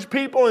encourage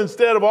people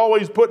instead of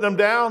always putting them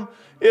down,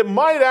 it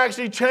might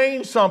actually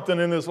change something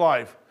in this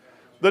life.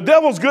 The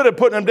devil's good at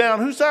putting them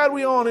down. Whose side are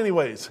we on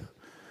anyways?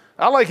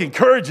 I like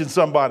encouraging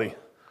somebody.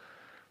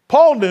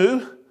 Paul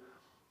knew.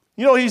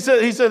 You know, he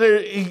said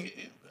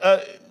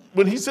there,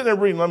 when he's sitting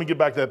there reading, let me get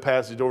back to that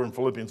passage over in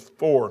Philippians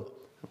 4.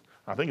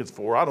 I think it's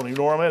 4. I don't even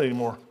know where I'm at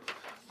anymore.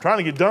 I'm trying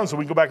to get done so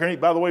we can go back and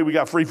eat. By the way, we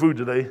got free food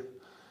today.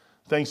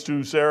 Thanks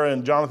to Sarah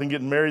and Jonathan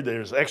getting married,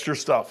 there's extra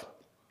stuff.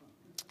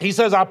 He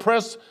says, I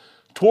press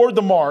toward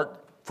the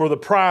mark for the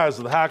prize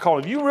of the high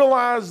calling. Do you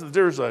realize that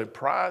there's a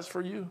prize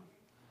for you?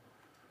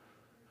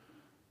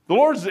 The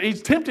Lord's,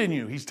 he's tempting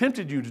you. He's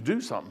tempted you to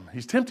do something.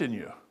 He's tempting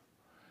you.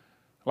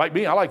 Like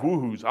me, I like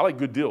woohoos. I like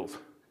good deals.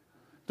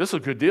 This is a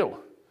good deal.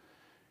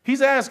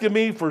 He's asking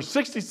me for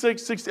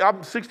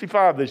I'm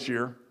 65 this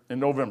year. In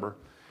November,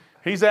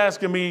 he's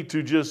asking me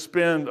to just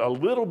spend a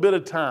little bit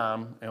of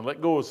time and let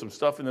go of some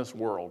stuff in this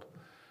world.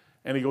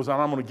 And he goes,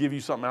 I'm going to give you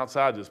something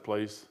outside this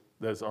place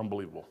that's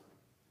unbelievable.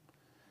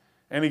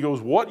 And he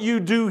goes, what you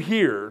do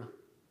here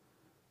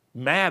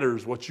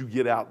matters what you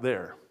get out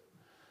there.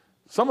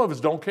 Some of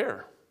us don't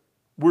care.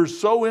 We're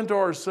so into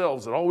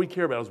ourselves that all we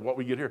care about is what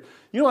we get here.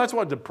 You know, that's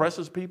what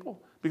depresses people.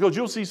 Because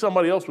you'll see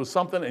somebody else with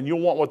something and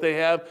you'll want what they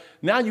have.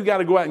 Now you got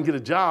to go out and get a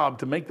job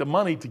to make the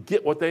money to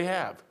get what they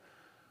have.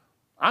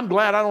 I'm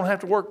glad I don't have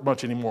to work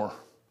much anymore.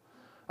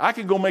 I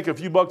can go make a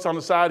few bucks on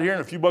the side here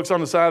and a few bucks on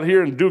the side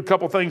here and do a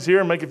couple things here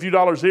and make a few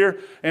dollars here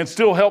and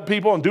still help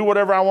people and do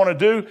whatever I want to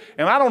do.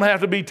 And I don't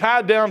have to be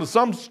tied down to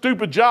some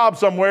stupid job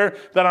somewhere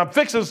that I'm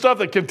fixing stuff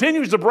that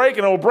continues to break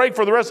and it will break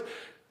for the rest.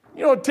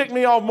 You know, it ticked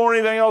me off more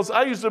than anything else.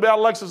 I used to, about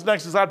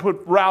LexisNexis, I'd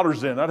put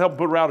routers in. I'd help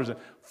them put routers in.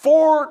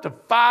 $400,000 to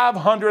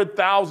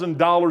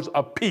 $500,000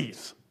 a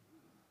piece.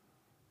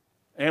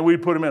 And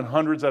we'd put them in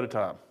hundreds at a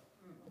time.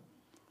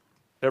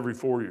 Every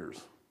 4 years.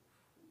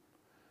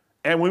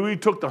 And when we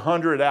took the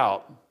 100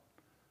 out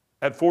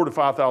at $4,000 to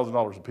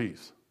 $5,000 a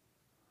piece,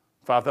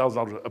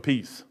 $5,000 a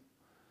piece,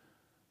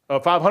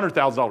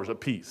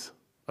 $500,000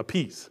 a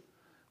piece.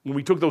 When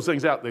we took those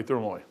things out, they threw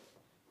them away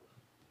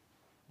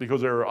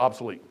because they were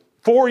obsolete.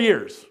 4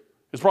 years.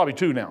 It's probably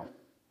 2 now.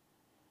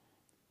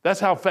 That's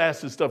how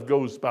fast this stuff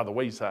goes by the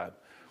wayside.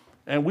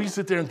 And we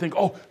sit there and think,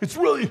 oh, it's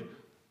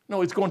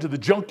going to the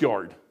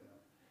junkyard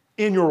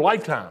in your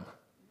lifetime.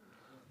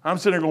 I'm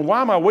sitting there going,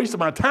 why am I wasting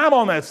my time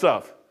on that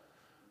stuff?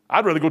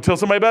 I'd rather go tell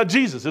somebody about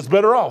Jesus. It's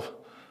better off.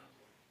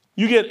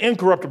 You get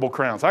incorruptible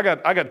crowns. I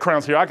got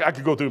crowns here. I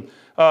could go through them.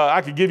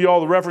 I could give you all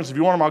the reference. If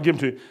you want them, I'll give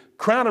them to you.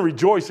 Crown of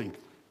rejoicing.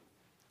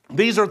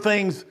 These are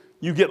things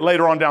you get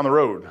later on down the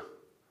road.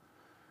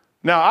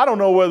 Now, I don't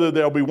know whether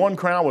there'll be one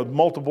crown with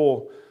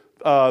multiple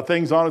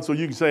things on it, so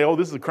you can say, oh,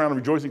 this is a crown of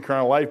rejoicing,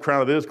 crown of life,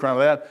 crown of this, crown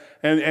of that,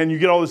 and you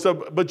get all this stuff.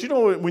 But you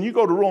know, when you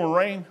go to rule and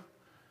reign,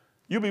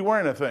 you'll be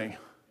wearing that thing,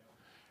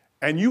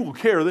 and you will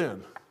care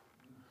then.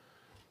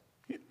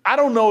 I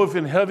don't know if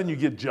in heaven you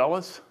get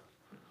jealous,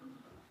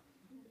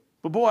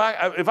 but boy,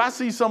 if I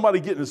see somebody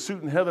getting a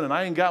suit in heaven and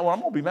I ain't got one,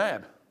 I'm going to be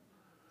mad.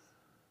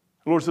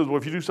 The Lord says, well,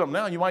 if you do something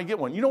now, you might get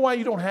one. You know why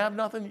you don't have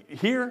nothing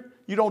here?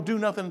 You don't do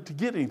nothing to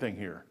get anything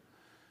here.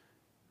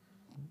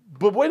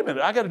 But wait a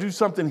minute, I got to do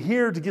something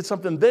here to get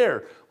something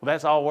there. Well,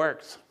 that's all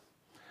works.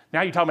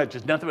 Now you're talking about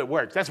just nothing but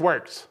works. That's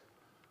works.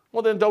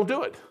 Well, then don't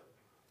do it.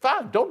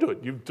 Fine, don't do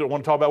it. You don't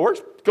want to talk about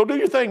works? Go do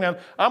your thing, man.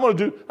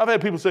 I've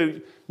had people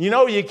say, you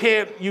know, you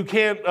can't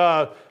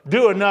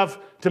do enough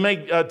to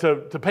make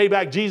to pay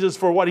back Jesus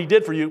for what he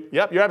did for you.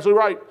 Yep, you're absolutely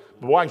right.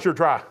 But why sure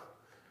try?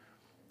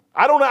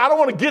 I don't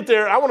want to get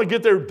there. I want to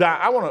get there.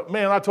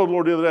 Man, I told the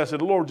Lord the other day, I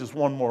said, Lord, just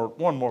one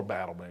more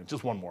battle, man.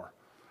 Just one more.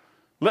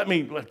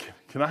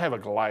 Can I have a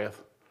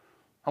Goliath?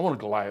 I want a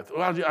Goliath.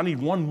 I need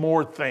one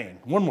more thing.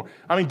 One more.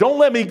 I mean, don't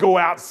let me go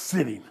out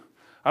sitting.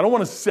 I don't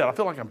want to sit. I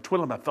feel like I'm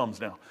twiddling my thumbs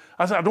now.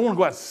 I said, I don't want to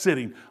go out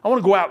sitting. I want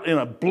to go out in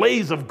a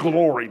blaze of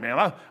glory,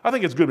 man. I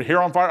think it's good.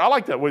 Hair on fire. I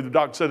like that way the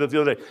doctor said that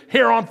the other day.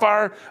 Hair on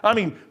fire. I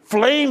mean,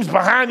 flames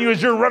behind you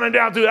as you're running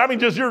down through it. I mean,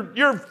 just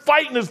you're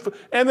fighting this,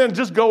 and then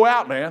just go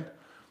out, man.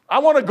 I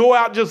want to go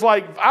out just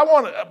like,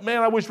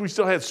 I wish we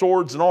still had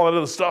swords and all that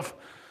other stuff.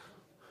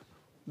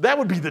 That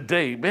would be the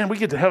day. Man, we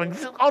get to heaven.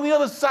 On the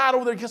other side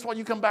over there, guess what?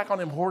 You come back on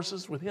them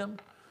horses with him.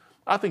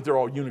 I think they're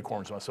all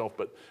unicorns myself,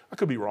 but I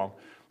could be wrong.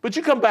 But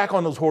you come back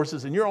on those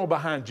horses, and you're all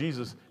behind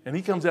Jesus, and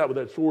he comes out with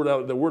that sword,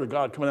 out the word of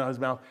God coming out of his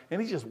mouth,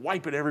 and he's just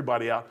wiping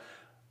everybody out.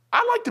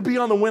 I like to be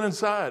on the winning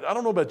side. I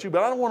don't know about you,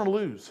 but I don't want to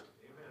lose.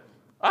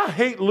 Amen. I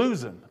hate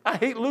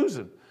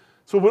losing.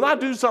 So when I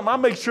do something, I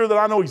make sure that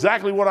I know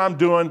exactly what I'm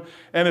doing.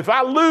 And if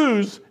I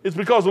lose, it's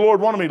because the Lord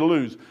wanted me to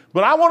lose.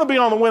 But I want to be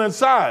on the winning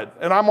side,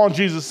 and I'm on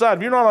Jesus' side.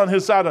 If you're not on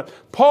his side,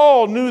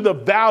 Paul knew the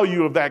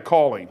value of that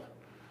calling.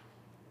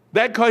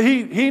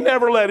 He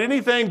never let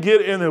anything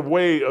get in the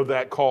way of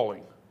that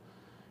calling.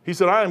 He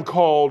said, I am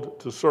called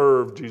to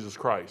serve Jesus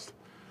Christ.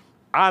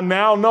 I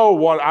now know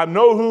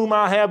whom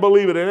I have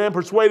believed, and am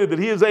persuaded that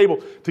he is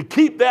able to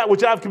keep that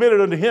which I've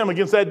committed unto him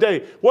against that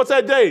day. What's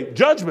that day?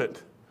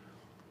 Judgment.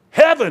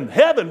 Heaven.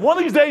 One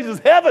of these days is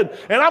heaven,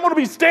 and I'm going to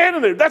be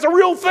standing there. That's a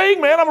real thing,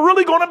 man. I'm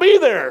really going to be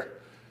there.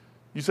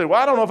 You say, well,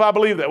 I don't know if I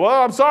believe that.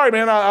 Well, I'm sorry,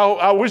 man.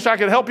 I wish I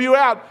could help you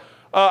out.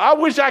 I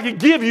wish I could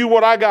give you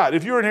what I got.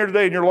 If you're in here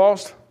today and you're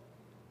lost,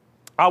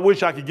 I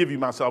wish I could give you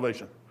my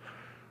salvation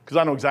because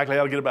I know exactly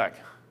how to get it back.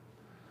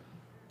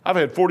 I've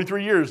had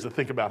 43 years to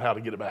think about how to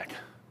get it back. The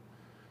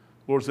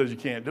Lord says you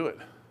can't do it.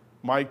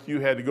 Mike, you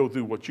had to go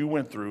through what you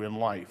went through in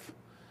life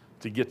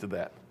to get to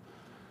that.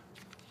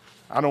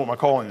 I know what my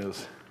calling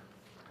is.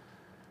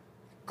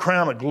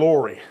 Crown of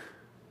glory.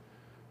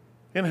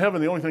 In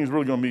heaven, the only thing that's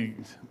really going to be,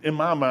 in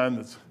my mind,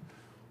 that's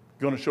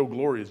going to show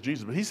glory is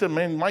Jesus. But he said,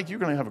 man, Mike, you're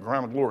going to have a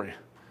crown of glory.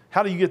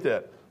 How do you get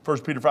that?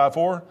 1 Peter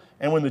 5:4,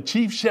 and when the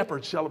chief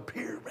shepherd shall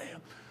appear, man.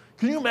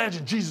 Can you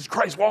imagine Jesus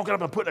Christ walking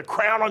up and putting a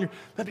crown on you?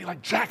 That'd be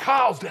like Jack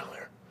Hyles down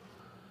there.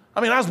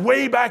 I mean, I was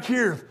way back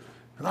here,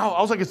 and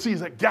all I could see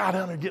is that guy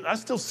down there I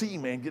still see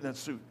him, man, getting that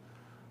suit.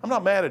 I'm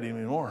not mad at him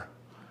anymore.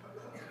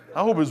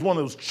 I hope it was one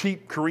of those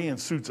cheap Korean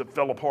suits that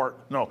fell apart.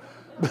 No.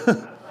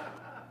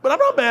 But I'm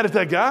not mad at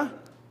that guy.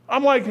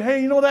 I'm like,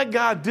 hey, you know, that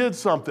guy did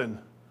something.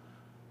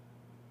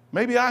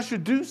 Maybe I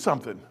should do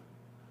something.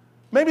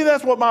 Maybe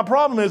that's what my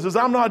problem is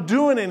I'm not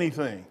doing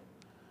anything.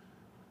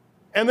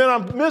 And then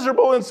I'm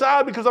miserable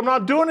inside because I'm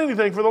not doing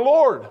anything for the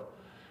Lord.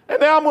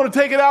 And now I'm going to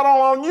take it out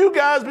all on you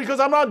guys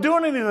because I'm not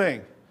doing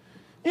anything.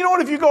 You know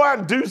what? If you go out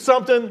and do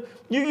something,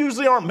 you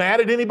usually aren't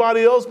mad at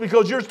anybody else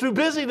because you're too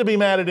busy to be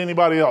mad at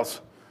anybody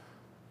else.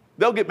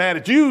 They'll get mad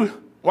at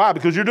you. Why?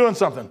 Because you're doing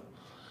something.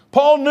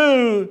 Paul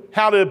knew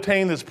how to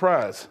obtain this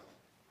prize.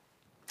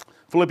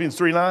 Philippians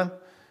 3:9,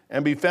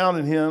 and be found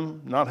in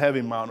him, not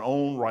having mine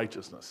own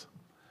righteousness.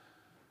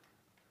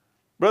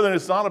 Brethren,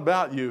 it's not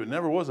about you. It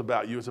never was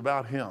about you. It's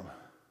about him.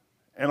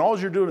 And all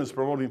you're doing is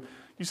promoting.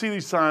 You see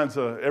these signs,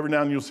 every now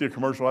and then you'll see a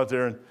commercial out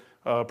there,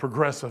 and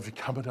Progressive, you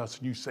come to us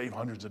and you save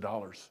hundreds of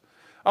dollars.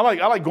 I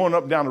like going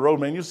up and down the road,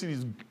 man. You'll see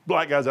these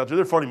black guys out there.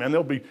 They're funny, man.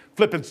 They'll be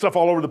flipping stuff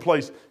all over the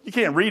place. You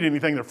can't read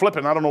anything they're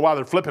flipping. I don't know why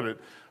they're flipping it.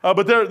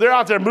 But they're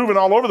out there moving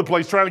all over the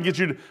place trying to get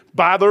you to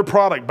buy their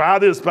product, buy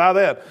this, buy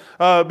that.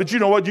 But you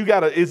know what?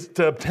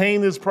 To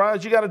obtain this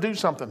prize, you got to do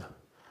something.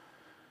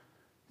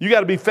 You got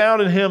to be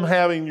found in him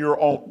having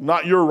your own,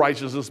 not your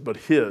righteousness, but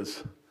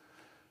his.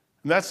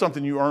 And that's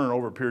something you earn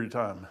over a period of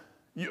time.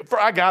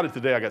 I got it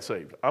today. I got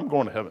saved. I'm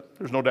going to heaven.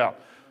 There's no doubt.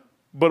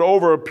 But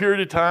over a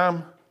period of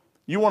time,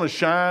 you want to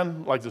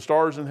shine like the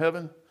stars in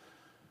heaven?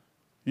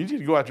 You need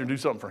to go out there and do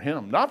something for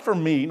him. Not for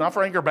me, not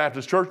for Anchor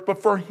Baptist Church,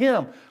 but for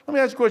him. Let me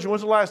ask you a question.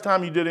 When's the last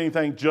time you did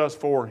anything just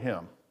for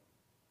him?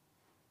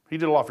 He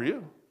did a lot for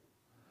you.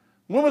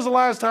 When was the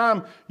last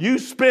time you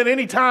spent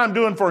any time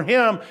doing for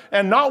him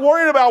and not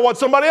worrying about what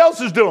somebody else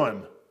is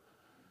doing?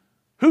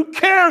 Who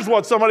cares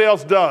what somebody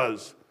else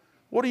does?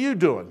 What are you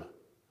doing?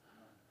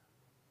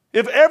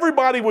 If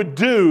everybody would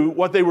do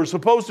what they were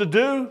supposed to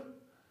do,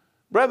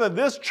 rather than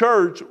this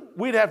church,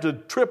 we'd have to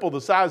triple the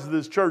size of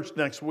this church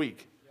next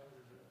week.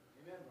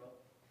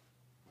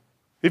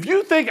 If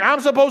you think I'm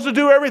supposed to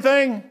do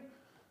everything,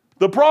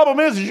 the problem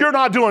is you're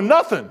not doing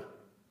nothing.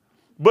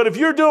 But if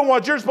you're doing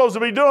what you're supposed to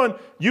be doing,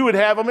 you would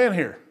have them in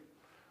here.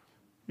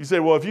 You say,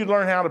 well, if you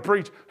learn how to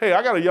preach, hey,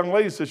 I got a young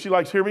lady that says she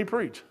likes to hear me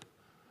preach.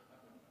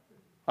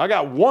 I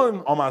got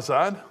one on my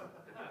side.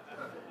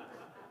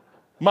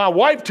 My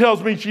wife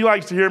tells me she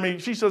likes to hear me.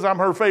 She says I'm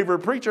her favorite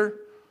preacher.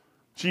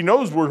 She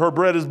knows where her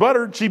bread is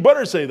buttered. She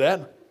better say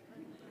that.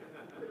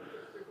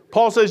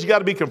 Paul says you got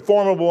to be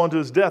conformable unto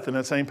his death in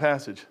that same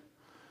passage.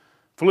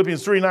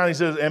 Philippians 3:9, he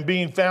says, and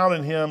being found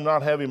in him,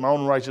 not having my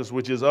own righteousness,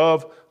 which is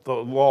of the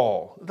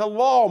law. The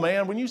law,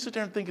 man, when you sit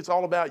there and think it's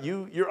all about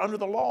you, you're under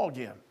the law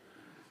again.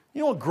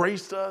 You know what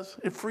grace does?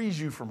 It frees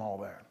you from all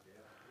that.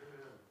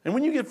 And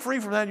when you get free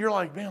from that, you're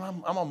like, man,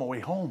 I'm on my way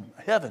home,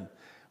 heaven.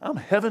 I'm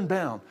heaven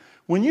bound.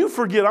 When you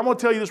forget, I'm going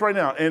to tell you this right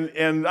now,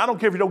 and I don't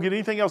care if you don't get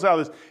anything else out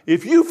of this.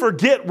 If you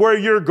forget where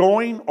you're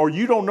going or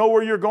you don't know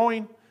where you're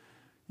going,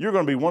 you're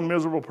going to be one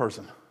miserable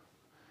person.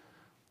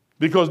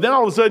 Because now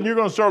all of a sudden you're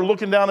going to start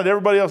looking down at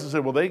everybody else and say,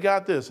 well, they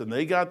got this and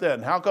they got that.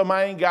 And how come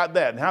I ain't got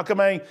that? And how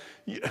come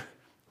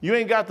you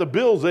ain't got the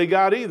bills they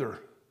got either?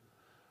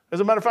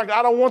 As a matter of fact,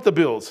 I don't want the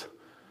bills.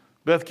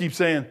 Beth keeps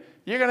saying,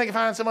 you're going to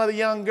find some other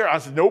young girl. I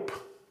said, nope.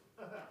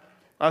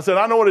 I said,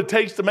 I know what it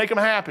takes to make them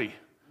happy.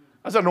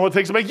 I said, I know what it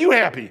takes to make you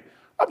happy.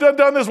 I've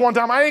done this one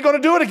time. I ain't going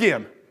to do it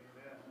again.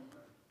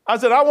 I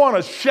said, I want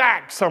a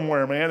shack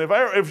somewhere, man.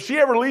 If she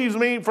ever leaves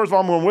me, first of all,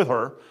 I'm going with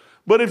her.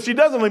 But if she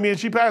doesn't leave me and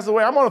she passes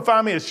away, I'm going to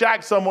find me a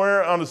shack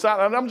somewhere on the side.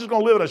 I'm just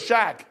going to live in a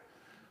shack.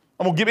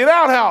 I'm going to give me an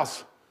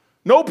outhouse.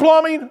 No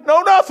plumbing,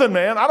 no nothing,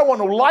 man. I don't want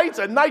no lights.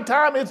 At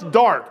nighttime, it's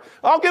dark.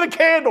 I'll get a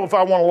candle if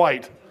I want a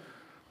light.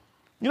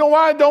 You know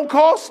why? It don't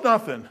cost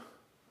nothing.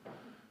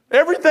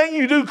 Everything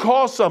you do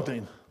costs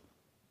something.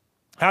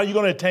 How are you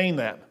going to attain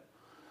that?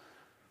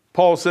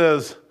 Paul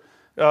says,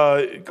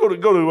 go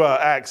to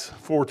Acts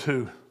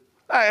 4:2.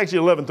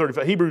 Actually,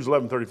 11:35. Hebrews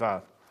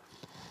 11:35.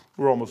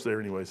 We're almost there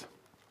anyways.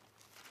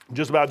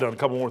 Just about done. A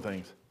couple more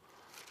things.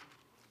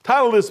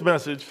 Title of this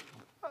message,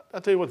 I'll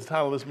tell you what the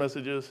title of this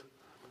message is.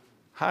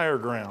 Higher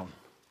ground.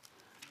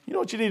 You know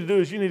what you need to do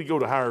is you need to go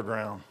to higher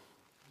ground.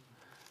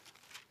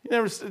 Get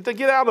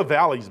out of the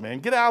valleys, man.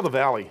 Get out of the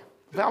valley.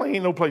 The valley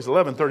ain't no place.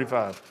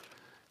 11:35.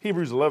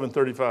 Hebrews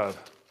 11:35. It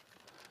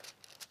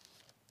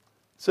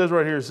says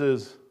right here, it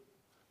says,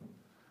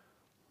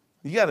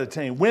 you got to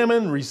attain.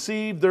 Women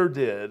receive their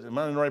dead. Am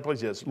I in the right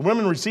place? Yes.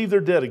 Women receive their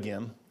dead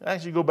again.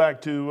 Actually, go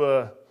back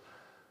to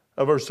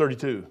verse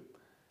 32.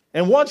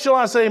 And what shall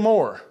I say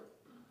more?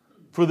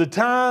 For the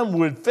time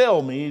would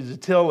fail me to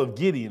tell of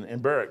Gideon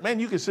and Barak. Man,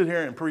 you can sit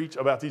here and preach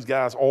about these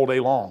guys all day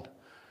long.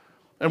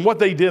 And what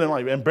they did in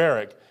life. And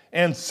Barak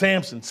and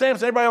Samson.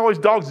 Samson, everybody always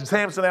dogs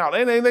Samson out.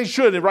 And they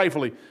should,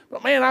 rightfully.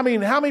 But man, I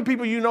mean, how many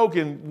people you know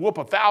can whoop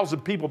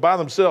 1,000 people by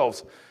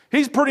themselves?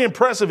 He's pretty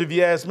impressive if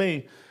you ask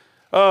me.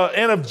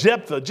 And of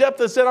Jephthah.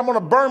 Jephthah said, I'm going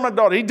to burn my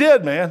daughter. He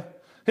did, man.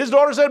 His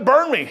daughter said,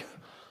 burn me.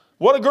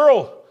 What a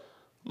girl.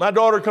 My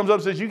daughter comes up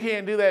and says, you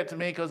can't do that to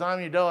me because I'm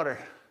your daughter.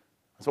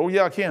 I said, oh,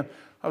 yeah, I can.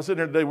 I was sitting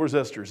there today. Where's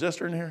Esther? Is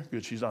Esther in here?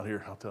 Good, she's not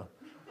here.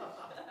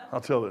 I'll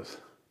tell this.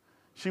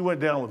 She went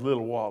down with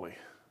little Wally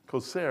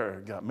because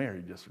Sarah got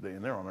married yesterday,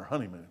 and they're on their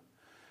honeymoon.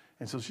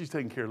 And so she's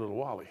taking care of little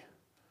Wally.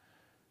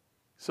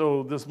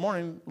 So this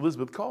morning,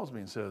 Elizabeth calls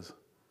me and says,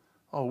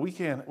 oh, we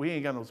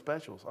ain't got no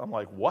specials. I'm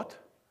like, what?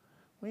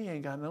 We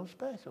ain't got no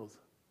specials.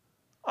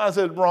 I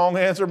said, wrong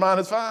answer,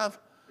 -5.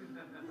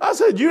 I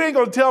said, you ain't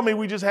going to tell me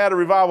we just had a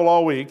revival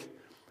all week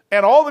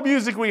and all the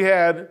music we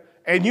had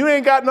and you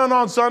ain't got none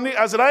on Sunday.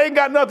 I said, I ain't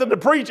got nothing to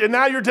preach and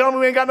now you're telling me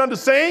we ain't got nothing to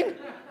sing?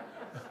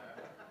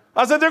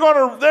 I said, they're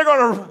going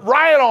to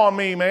riot on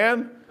me,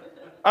 man.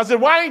 I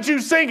said, why ain't you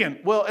singing?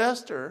 Well,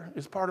 Esther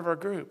is part of our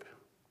group.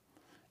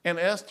 And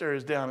Esther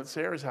is down at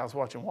Sarah's house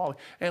watching Wally.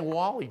 And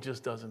Wally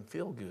just doesn't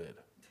feel good.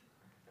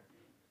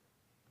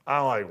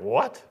 I'm like,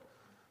 what?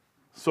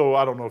 So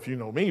I don't know if you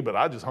know me, but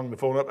I just hung the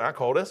phone up and I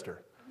called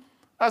Esther.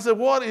 I said,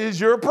 what is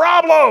your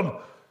problem?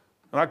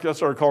 And I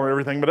started calling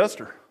everything but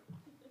Esther.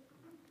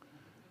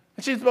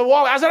 And she said, but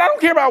Wally. I said, I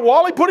don't care about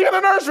Wally. Put him in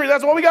the nursery.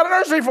 That's what we got a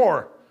nursery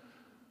for.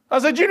 I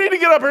said, you need to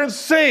get up here and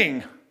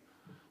sing.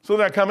 So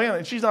then I come in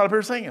and she's not up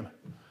here singing.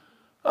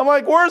 I'm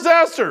like, where's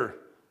Esther?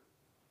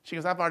 She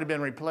goes, I've already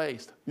been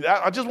replaced.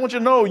 I just want you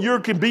to know you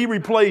can be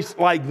replaced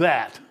like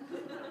that.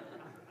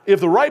 If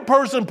the right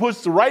person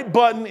puts the right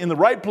button in the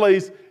right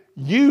place,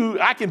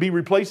 I can be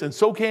replaced, and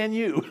so can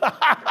you.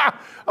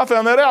 I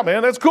found that out,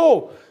 man. That's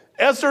cool.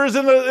 Esther is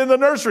in the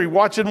nursery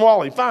watching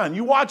Wally. Fine.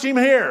 You watch him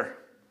here.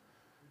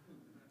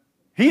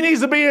 He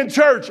needs to be in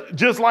church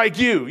just like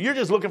you. You're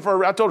just looking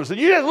for, I told her, I said,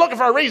 you're just looking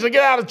for a reason to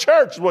get out of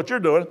church is what you're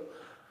doing.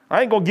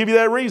 I ain't going to give you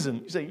that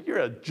reason. You say, you're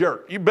a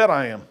jerk. You bet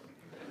I am.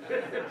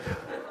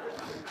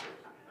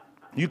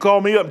 You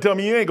call me up and tell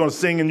me you ain't going to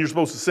sing and you're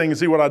supposed to sing and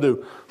see what I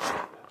do.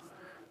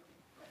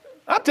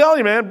 I'm telling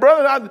you, man,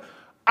 brother,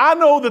 I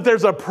know that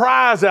there's a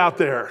prize out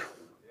there.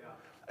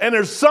 And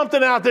there's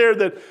something out there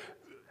that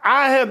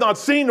I have not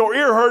seen nor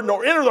ear heard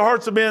nor entered the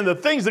hearts of men, the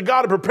things that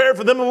God had prepared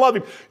for them to love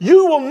him.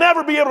 You will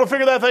never be able to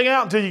figure that thing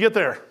out until you get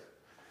there.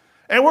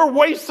 And we're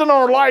wasting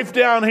our life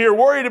down here,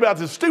 worried about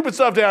this stupid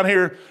stuff down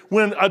here,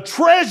 when a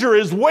treasure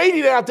is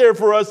waiting out there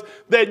for us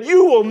that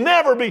you will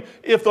never be.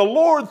 If the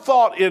Lord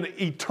thought in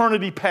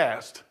eternity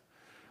past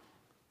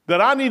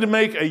that I need to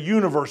make a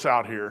universe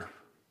out here,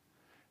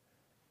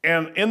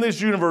 and in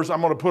this universe,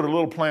 I'm going to put a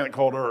little planet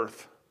called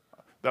Earth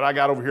that I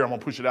got over here. I'm going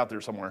to push it out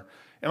there somewhere.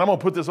 And I'm going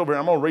to put this over here.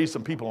 I'm going to raise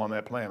some people on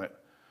that planet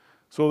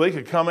so they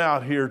could come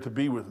out here to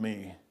be with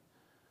me.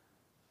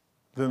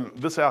 Then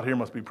this out here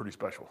must be pretty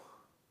special.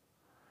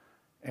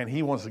 And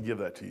he wants to give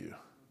that to you.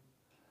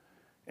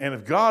 And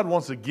if God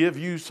wants to give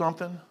you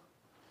something,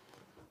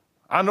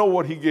 I know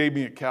what he gave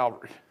me at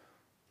Calvary.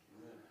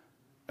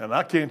 And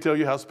I can't tell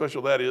you how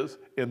special that is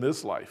in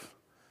this life.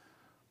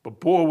 But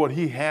boy, what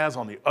he has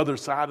on the other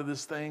side of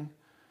this thing,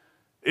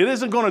 it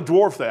isn't going to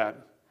dwarf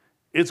that.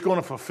 It's going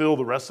to fulfill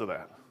the rest of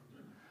that.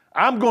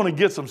 I'm going to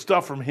get some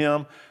stuff from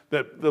him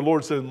that the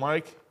Lord said,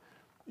 Mike,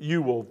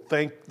 you will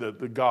thank the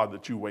God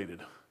that you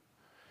waited.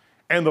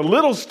 And the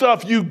little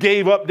stuff you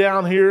gave up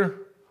down here,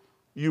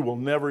 you will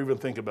never even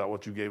think about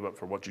what you gave up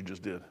for what you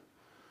just did.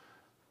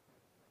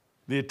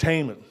 The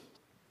attainment.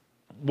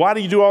 Why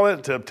do you do all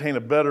that? To obtain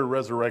a better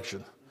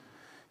resurrection.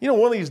 You know,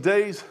 one of these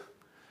days,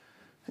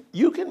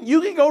 you can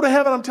go to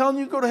heaven. I'm telling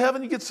you, go to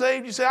heaven, you get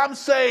saved. You say, I'm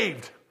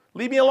saved.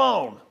 Leave me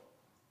alone.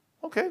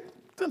 Okay,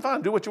 then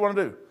fine, do what you want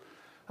to do.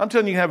 I'm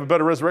telling you, you have a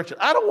better resurrection.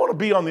 I don't want to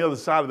be on the other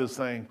side of this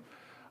thing.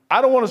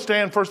 I don't want to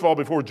stand, first of all,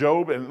 before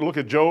Job and look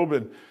at Job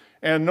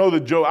and know that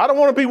Job, I don't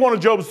want to be one of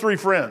Job's 3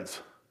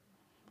 friends.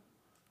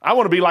 I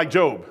want to be like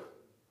Job.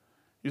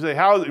 You say,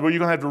 how? Well, you're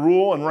going to have to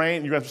rule and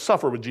reign. You're going to have to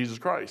suffer with Jesus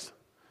Christ.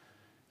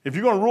 If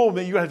you're going to rule with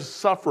me, you're going to have to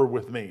suffer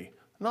with me.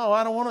 No,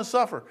 I don't want to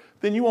suffer.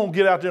 Then you won't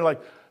get out there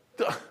like,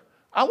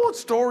 I want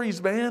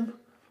stories, man.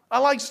 I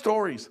like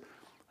stories.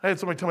 I had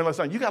somebody tell me last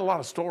night, you got a lot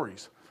of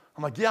stories.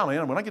 I'm like, yeah,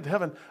 man, when I get to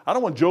heaven, I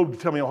don't want Job to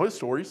tell me all his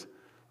stories.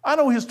 I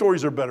know his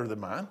stories are better than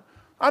mine.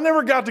 I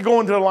never got to go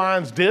into the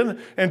lion's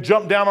den and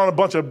jump down on a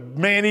bunch of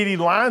man-eating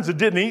lions that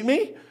didn't eat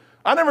me.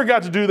 I never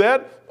got to do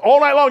that. All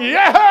night long,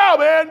 yeah,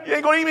 man, you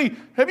ain't going to eat me.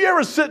 Have you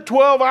ever sit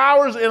 12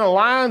 hours in a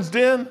lion's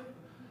den?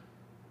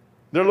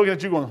 They're looking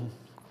at you going,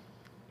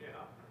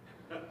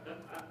 yeah.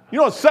 You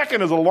know, a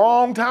second is a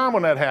long time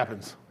when that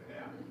happens.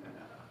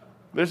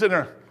 They're sitting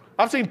there.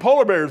 I've seen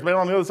polar bears, man,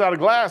 on the other side of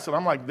glass, and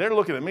I'm like, they're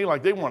looking at me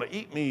like they want to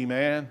eat me,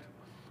 man.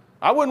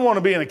 I wouldn't want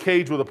to be in a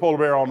cage with a polar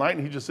bear all night,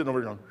 and he's just sitting over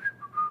here going,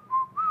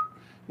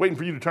 waiting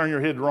for you to turn your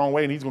head the wrong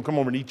way, and he's going to come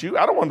over and eat you.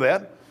 I don't want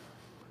that.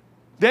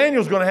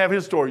 Daniel's going to have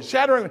his story.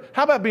 Shattering.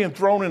 How about being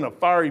thrown in a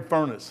fiery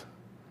furnace?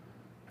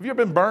 Have you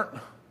ever been burnt?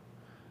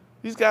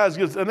 These guys,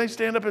 and they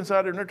stand up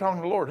inside there, and they're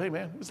talking to the Lord. Hey,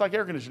 man, it's like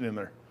air conditioning in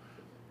there.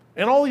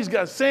 And all these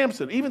guys,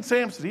 Samson, even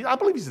Samson, I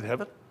believe he's in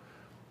heaven.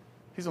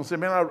 He's going to say,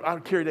 man,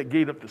 I'd carry that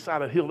gate up the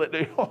side of the hill that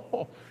day.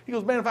 He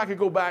goes, man, if I could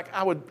go back,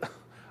 I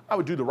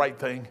would do the right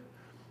thing.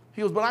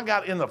 He goes, but I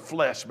got in the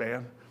flesh,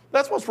 man.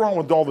 That's what's wrong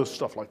with all this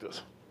stuff like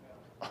this.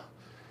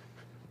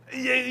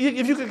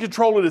 If you can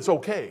control it, it's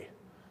okay.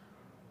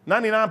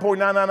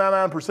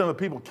 99.9999% of the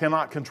people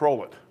cannot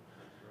control it.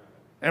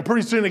 And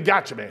pretty soon it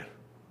got you, man.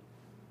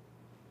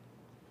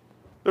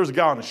 There was a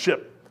guy on a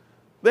ship.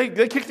 They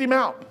kicked him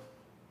out.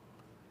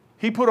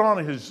 He put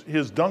on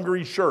his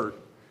dungaree shirt,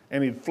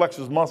 and he'd flex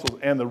his muscles,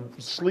 and the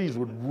sleeves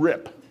would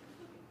rip.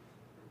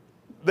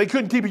 They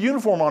couldn't keep a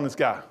uniform on this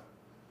guy.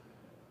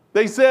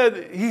 They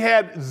said he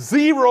had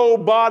 0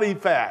 body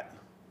fat,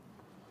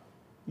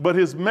 but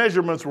his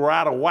measurements were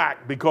out of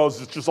whack because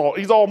he's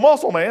all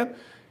muscle, man.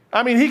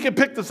 I mean, he could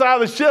pick the side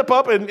of the ship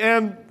up,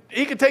 and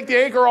he could take the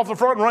anchor off the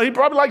front and run. He'd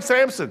probably like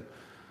Samson.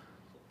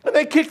 And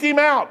they kicked him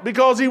out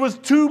because he was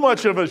too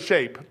much of a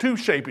shape, too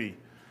shapy.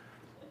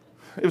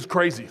 It was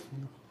crazy.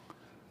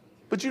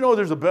 But you know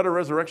there's a better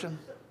resurrection?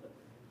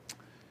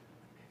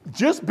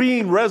 Just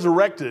being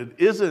resurrected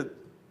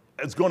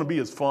it's going to be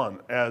as fun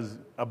as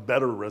a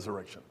better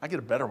resurrection. I get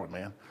a better one,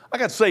 man. I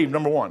got saved,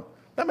 number one.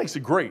 That makes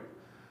it great.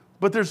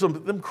 But there's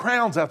them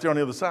crowns out there on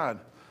the other side.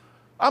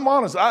 I'm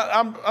honest.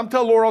 I'm telling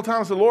the Lord all the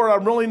time, I said, Lord,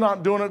 I'm really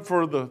not doing it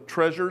for the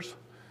treasures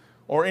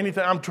or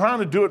anything. I'm trying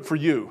to do it for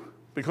you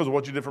because of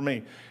what you did for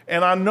me.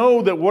 And I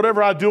know that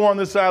whatever I do on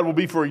this side will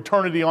be for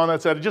eternity on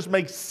that side. It just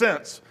makes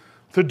sense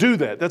to do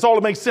that. That's all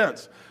that makes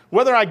sense.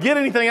 Whether I get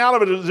anything out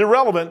of it is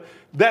irrelevant.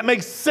 That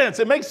makes sense.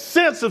 It makes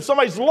sense if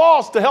somebody's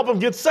lost to help them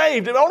get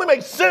saved. It only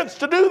makes sense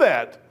to do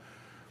that.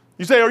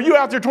 You say, are you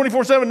out there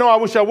 24/7? No, I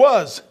wish I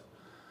was.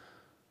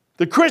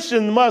 The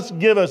Christian must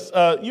give us,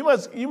 you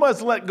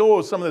must let go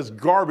of some of this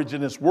garbage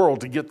in this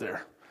world to get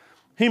there.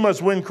 He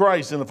must win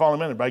Christ in the following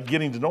minute by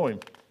getting to know him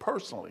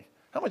personally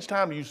How much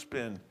time do you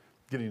spend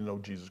getting to know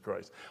Jesus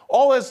Christ?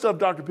 All that stuff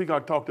Dr.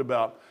 Peacock talked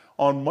about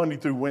on Monday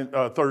through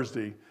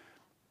Thursday,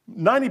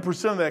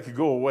 90% of that could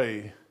go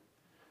away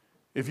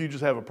if you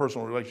just have a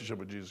personal relationship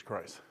with Jesus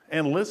Christ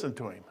and listen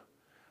to him.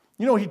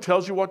 You know, he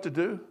tells you what to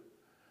do.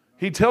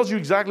 He tells you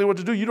exactly what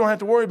to do. You don't have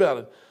to worry about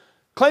it.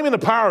 Claiming the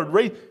power,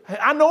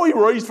 I know he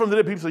raised from the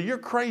dead. People say, you're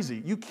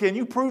crazy. Can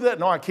you prove that?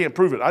 No, I can't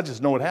prove it. I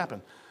just know it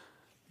happened.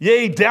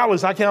 Yea,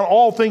 doubtless, I count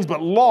all things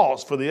but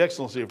loss for the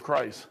excellency of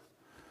Christ.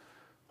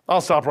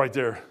 I'll stop right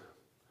there.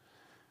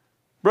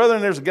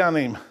 Brethren, there's a guy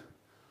named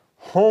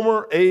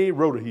Homer A.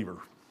 Rodeheaver.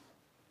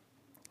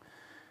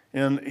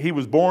 And he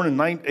was born in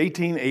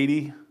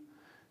 1880,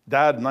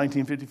 died in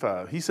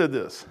 1955. He said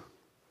this.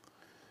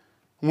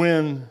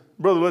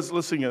 Brother,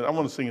 let's sing it. I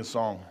want to sing a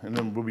song, and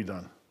then we'll be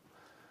done.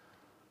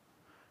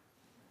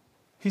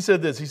 He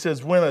said this. He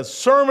says, when a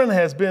sermon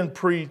has been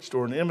preached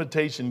or an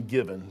invitation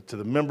given to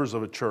the members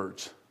of a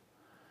church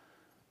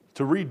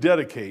to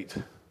rededicate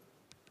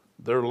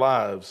their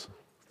lives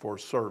for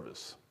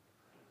service,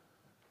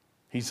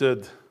 he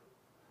said,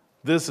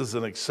 this is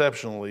an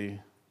exceptionally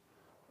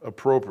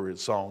appropriate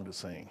song to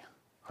sing,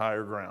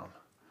 Higher Ground.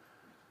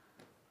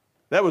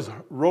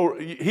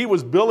 He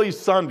was Billy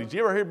Sunday. Did you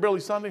ever hear Billy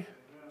Sunday?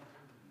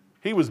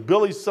 He was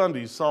Billy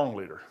Sunday's song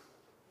leader.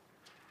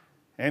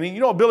 And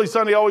you know, Billy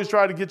Sunday always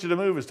tried to get you to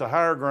move is to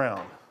higher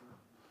ground.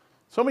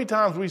 So many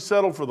times we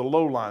settle for the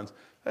low lines.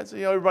 That's,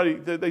 everybody,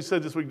 they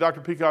said this week,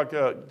 Dr. Peacock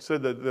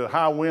said that the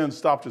high wind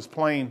stopped his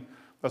plane.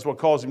 That's what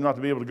caused him not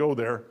to be able to go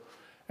there.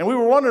 And we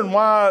were wondering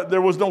why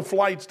there was no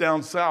flights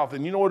down south.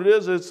 And you know what it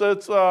is? It's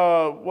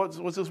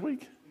what's this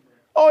week?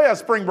 Oh yeah,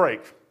 spring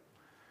break.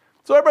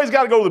 So everybody's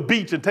got to go to the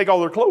beach and take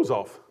all their clothes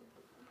off.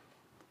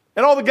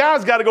 And all the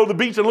guys got to go to the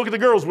beach and look at the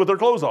girls with their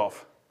clothes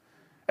off.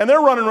 And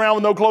they're running around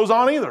with no clothes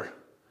on either.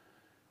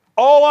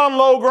 All on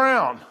low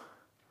ground.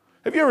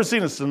 Have you ever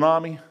seen a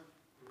tsunami?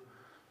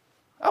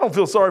 I don't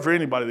feel sorry for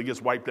anybody that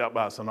gets wiped out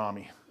by a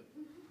tsunami.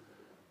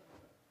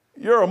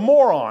 You're a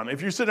moron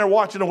if you're sitting there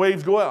watching the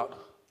waves go out.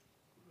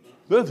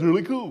 That's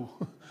really cool.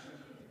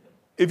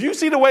 If you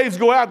see the waves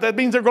go out, that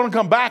means they're going to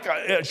come back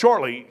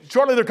shortly.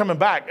 Shortly they're coming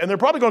back. And they're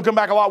probably going to come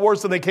back a lot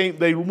worse than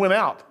they went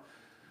out.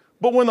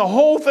 But when the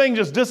whole thing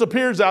just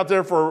disappears out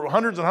there for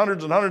hundreds and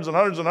hundreds and hundreds and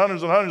hundreds and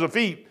hundreds and hundreds of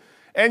feet,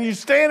 and you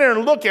stand there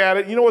and look at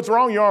it, you know what's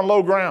wrong? You're on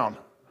low ground.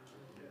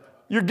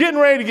 You're getting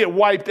ready to get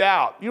wiped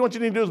out. You know what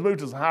you need to do is move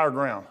to some higher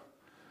ground.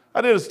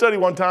 I did a study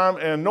one time,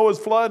 and Noah's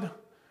flood,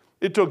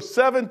 it took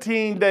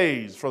 17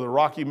 days for the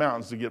Rocky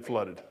Mountains to get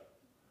flooded.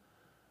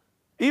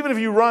 Even if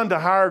you run to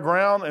higher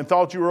ground and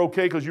thought you were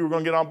okay because you were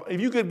going to get on,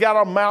 if you could get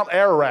on Mount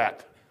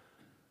Ararat,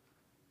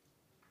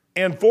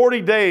 in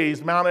 40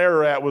 days, Mount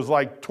Ararat was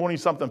like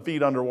 20-something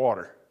feet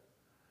underwater.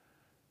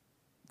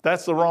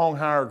 That's the wrong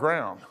higher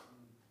ground.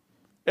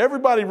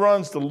 Everybody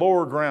runs to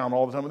lower ground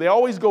all the time. They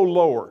always go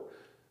lower.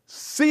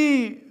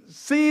 Sea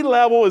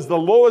level is the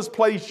lowest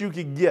place you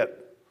could get.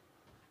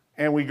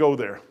 And we go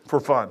there for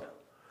fun.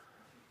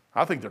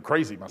 I think they're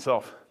crazy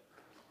myself.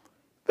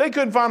 They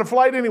couldn't find a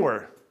flight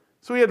anywhere.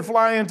 So we had to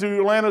fly into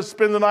Atlanta,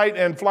 spend the night,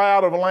 and fly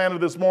out of Atlanta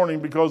this morning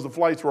because the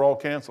flights were all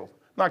canceled.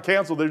 Not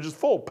canceled, they're just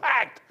full,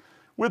 packed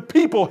with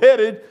people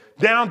headed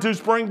down to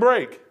spring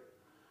break.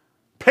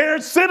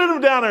 Parents sending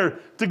them down there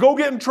to go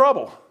get in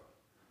trouble.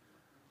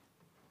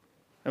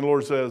 And the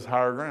Lord says,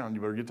 higher ground.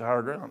 You better get to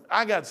higher ground.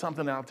 I got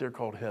something out there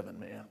called heaven,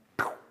 man.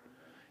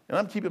 And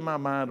I'm keeping my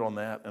mind on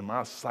that and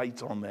my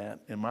sights on that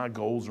and my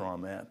goals are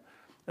on that.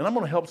 And I'm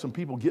going to help some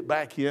people get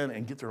back in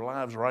and get their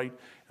lives right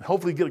and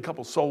hopefully get a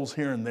couple souls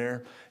here and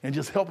there and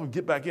just help them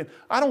get back in.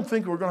 I don't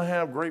think we're going to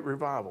have great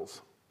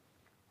revivals.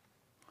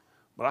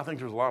 But I think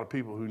there's a lot of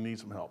people who need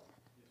some help.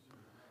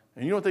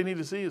 And you know what they need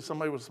to see is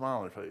somebody with a smile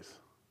on their face.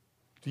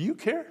 Do you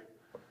care?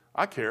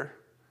 I care.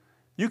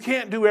 You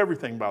can't do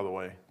everything, by the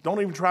way. Don't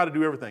even try to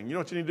do everything. You know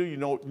what you need to do?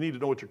 You need to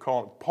know what you're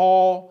calling.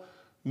 Paul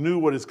knew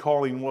what his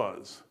calling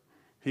was.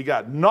 He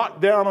got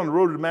knocked down on the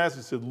road to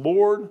Damascus. He said,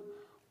 Lord,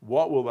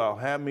 what will thou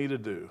have me to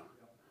do?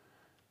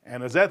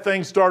 And as that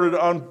thing started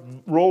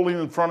unrolling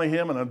in front of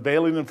him and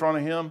unveiling in front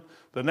of him,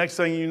 the next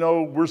thing you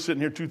know, we're sitting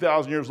here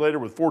 2,000 years later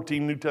with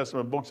 14 New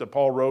Testament books that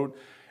Paul wrote.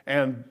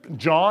 And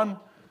John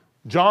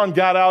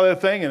got out of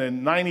that thing, and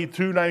in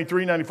 92,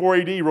 93, 94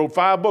 AD, he wrote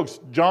 5 books.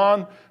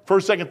 John,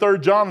 1st, 2nd,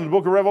 3rd John, and the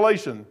book of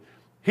Revelation.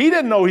 He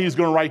didn't know he was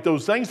going to write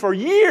those things for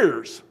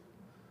years.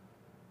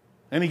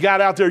 And he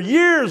got out there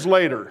years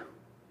later.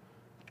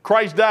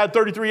 Christ died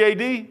 33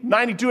 AD,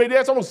 92 AD,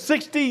 that's almost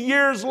 60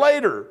 years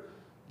later.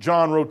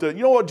 John wrote that.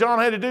 You know what John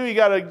had to do?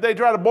 They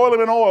tried to boil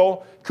him in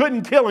oil,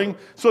 couldn't kill him,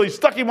 so they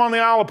stuck him on the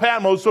Isle of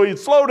Patmos so he'd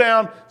slow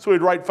down, so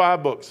he'd write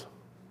 5 books.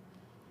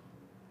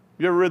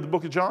 You ever read the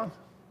book of John?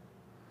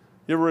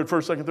 You ever read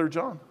 1st, 2nd, 3rd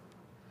John?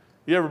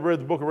 You ever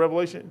read the book of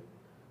Revelation?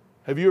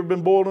 Have you ever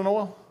been boiled in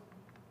oil?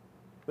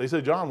 They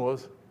said John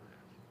was.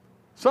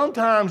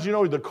 Sometimes, you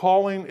know, the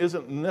calling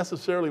isn't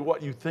necessarily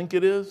what you think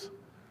it is.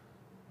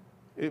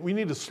 We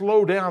need to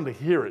slow down to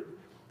hear it.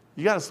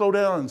 You got to slow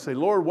down and say,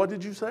 Lord, what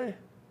did you say?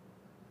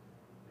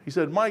 He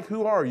said, Mike,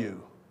 who are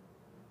you?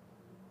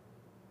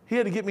 He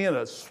had to get me in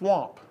a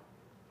swamp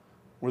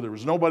where there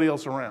was nobody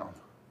else around,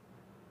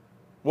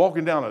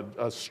 walking down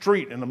a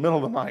street in the middle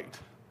of the night.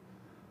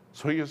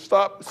 So he could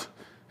stop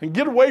and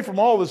get away from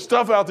all this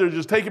stuff out there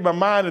just taking my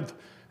mind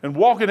and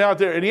walking out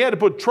there. And he had to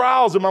put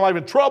trials in my life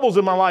and troubles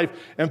in my life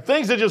and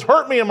things that just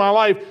hurt me in my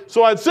life.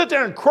 So I'd sit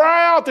there and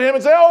cry out to him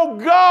and say, oh,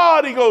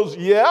 God. He goes,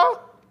 yeah,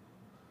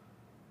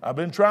 I've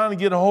been trying to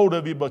get a hold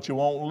of you, but you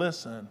won't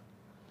listen.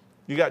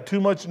 You got too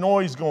much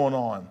noise going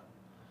on.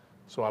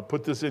 So I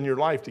put this in your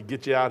life to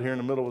get you out here in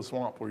the middle of the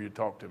swamp where you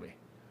talk to me.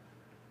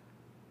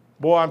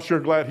 Boy, I'm sure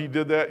glad he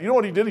did that. You know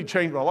what he did? He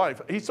changed my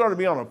life. He started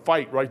me on a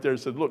fight right there and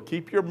said, look,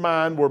 keep your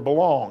mind where it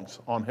belongs,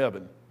 on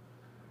heaven.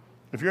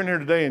 If you're in here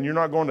today and you're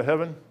not going to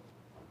heaven,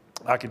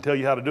 I can tell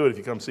you how to do it if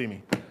you come see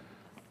me.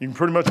 You can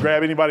pretty much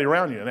grab anybody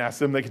around you and ask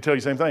them. They can tell you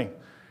the same thing.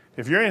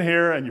 If you're in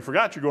here and you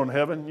forgot you're going to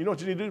heaven, you know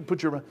what you need to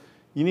do?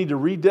 You need to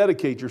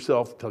rededicate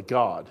yourself to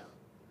God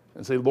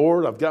and say,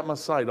 Lord, I've got my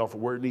sight off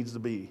of where it needs to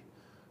be.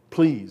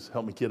 Please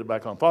help me get it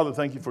back on. Father,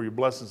 thank you for your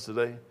blessings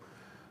today.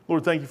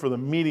 Lord, thank you for the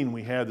meeting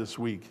we had this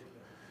week.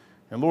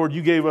 And Lord,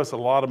 you gave us a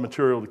lot of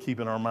material to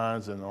keep in our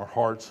minds and our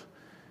hearts.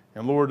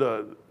 And Lord,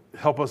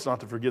 help us not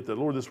to forget that.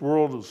 Lord, this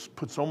world has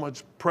put so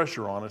much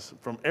pressure on us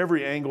from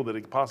every angle that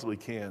it possibly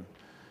can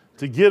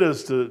to get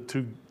us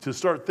to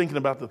start thinking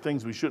about the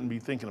things we shouldn't be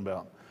thinking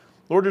about.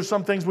 Lord, there's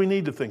some things we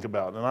need to think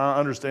about, and I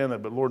understand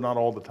that, but Lord, not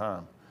all the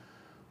time.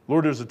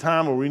 Lord, there's a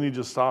time where we need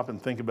to stop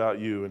and think about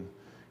you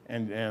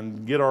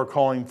and get our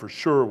calling for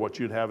sure what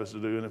you'd have us to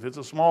do. And if it's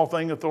a small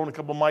thing of throwing a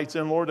couple mites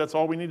in, Lord, that's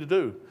all we need to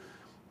do.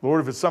 Lord,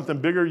 if it's something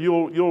bigger,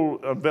 you'll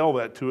unveil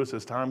that to us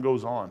as time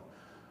goes on.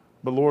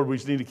 But Lord, we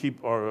just need to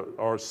keep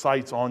our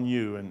sights on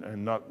you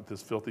and not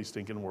this filthy,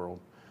 stinking world.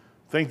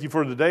 Thank you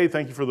for the day.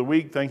 Thank you for the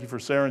week. Thank you for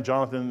Sarah and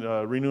Jonathan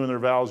renewing their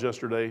vows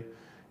yesterday.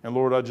 And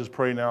Lord, I just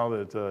pray now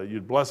that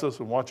you'd bless us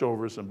and watch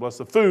over us and bless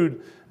the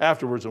food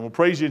afterwards. And we'll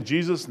praise you in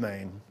Jesus'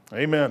 name.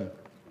 Amen.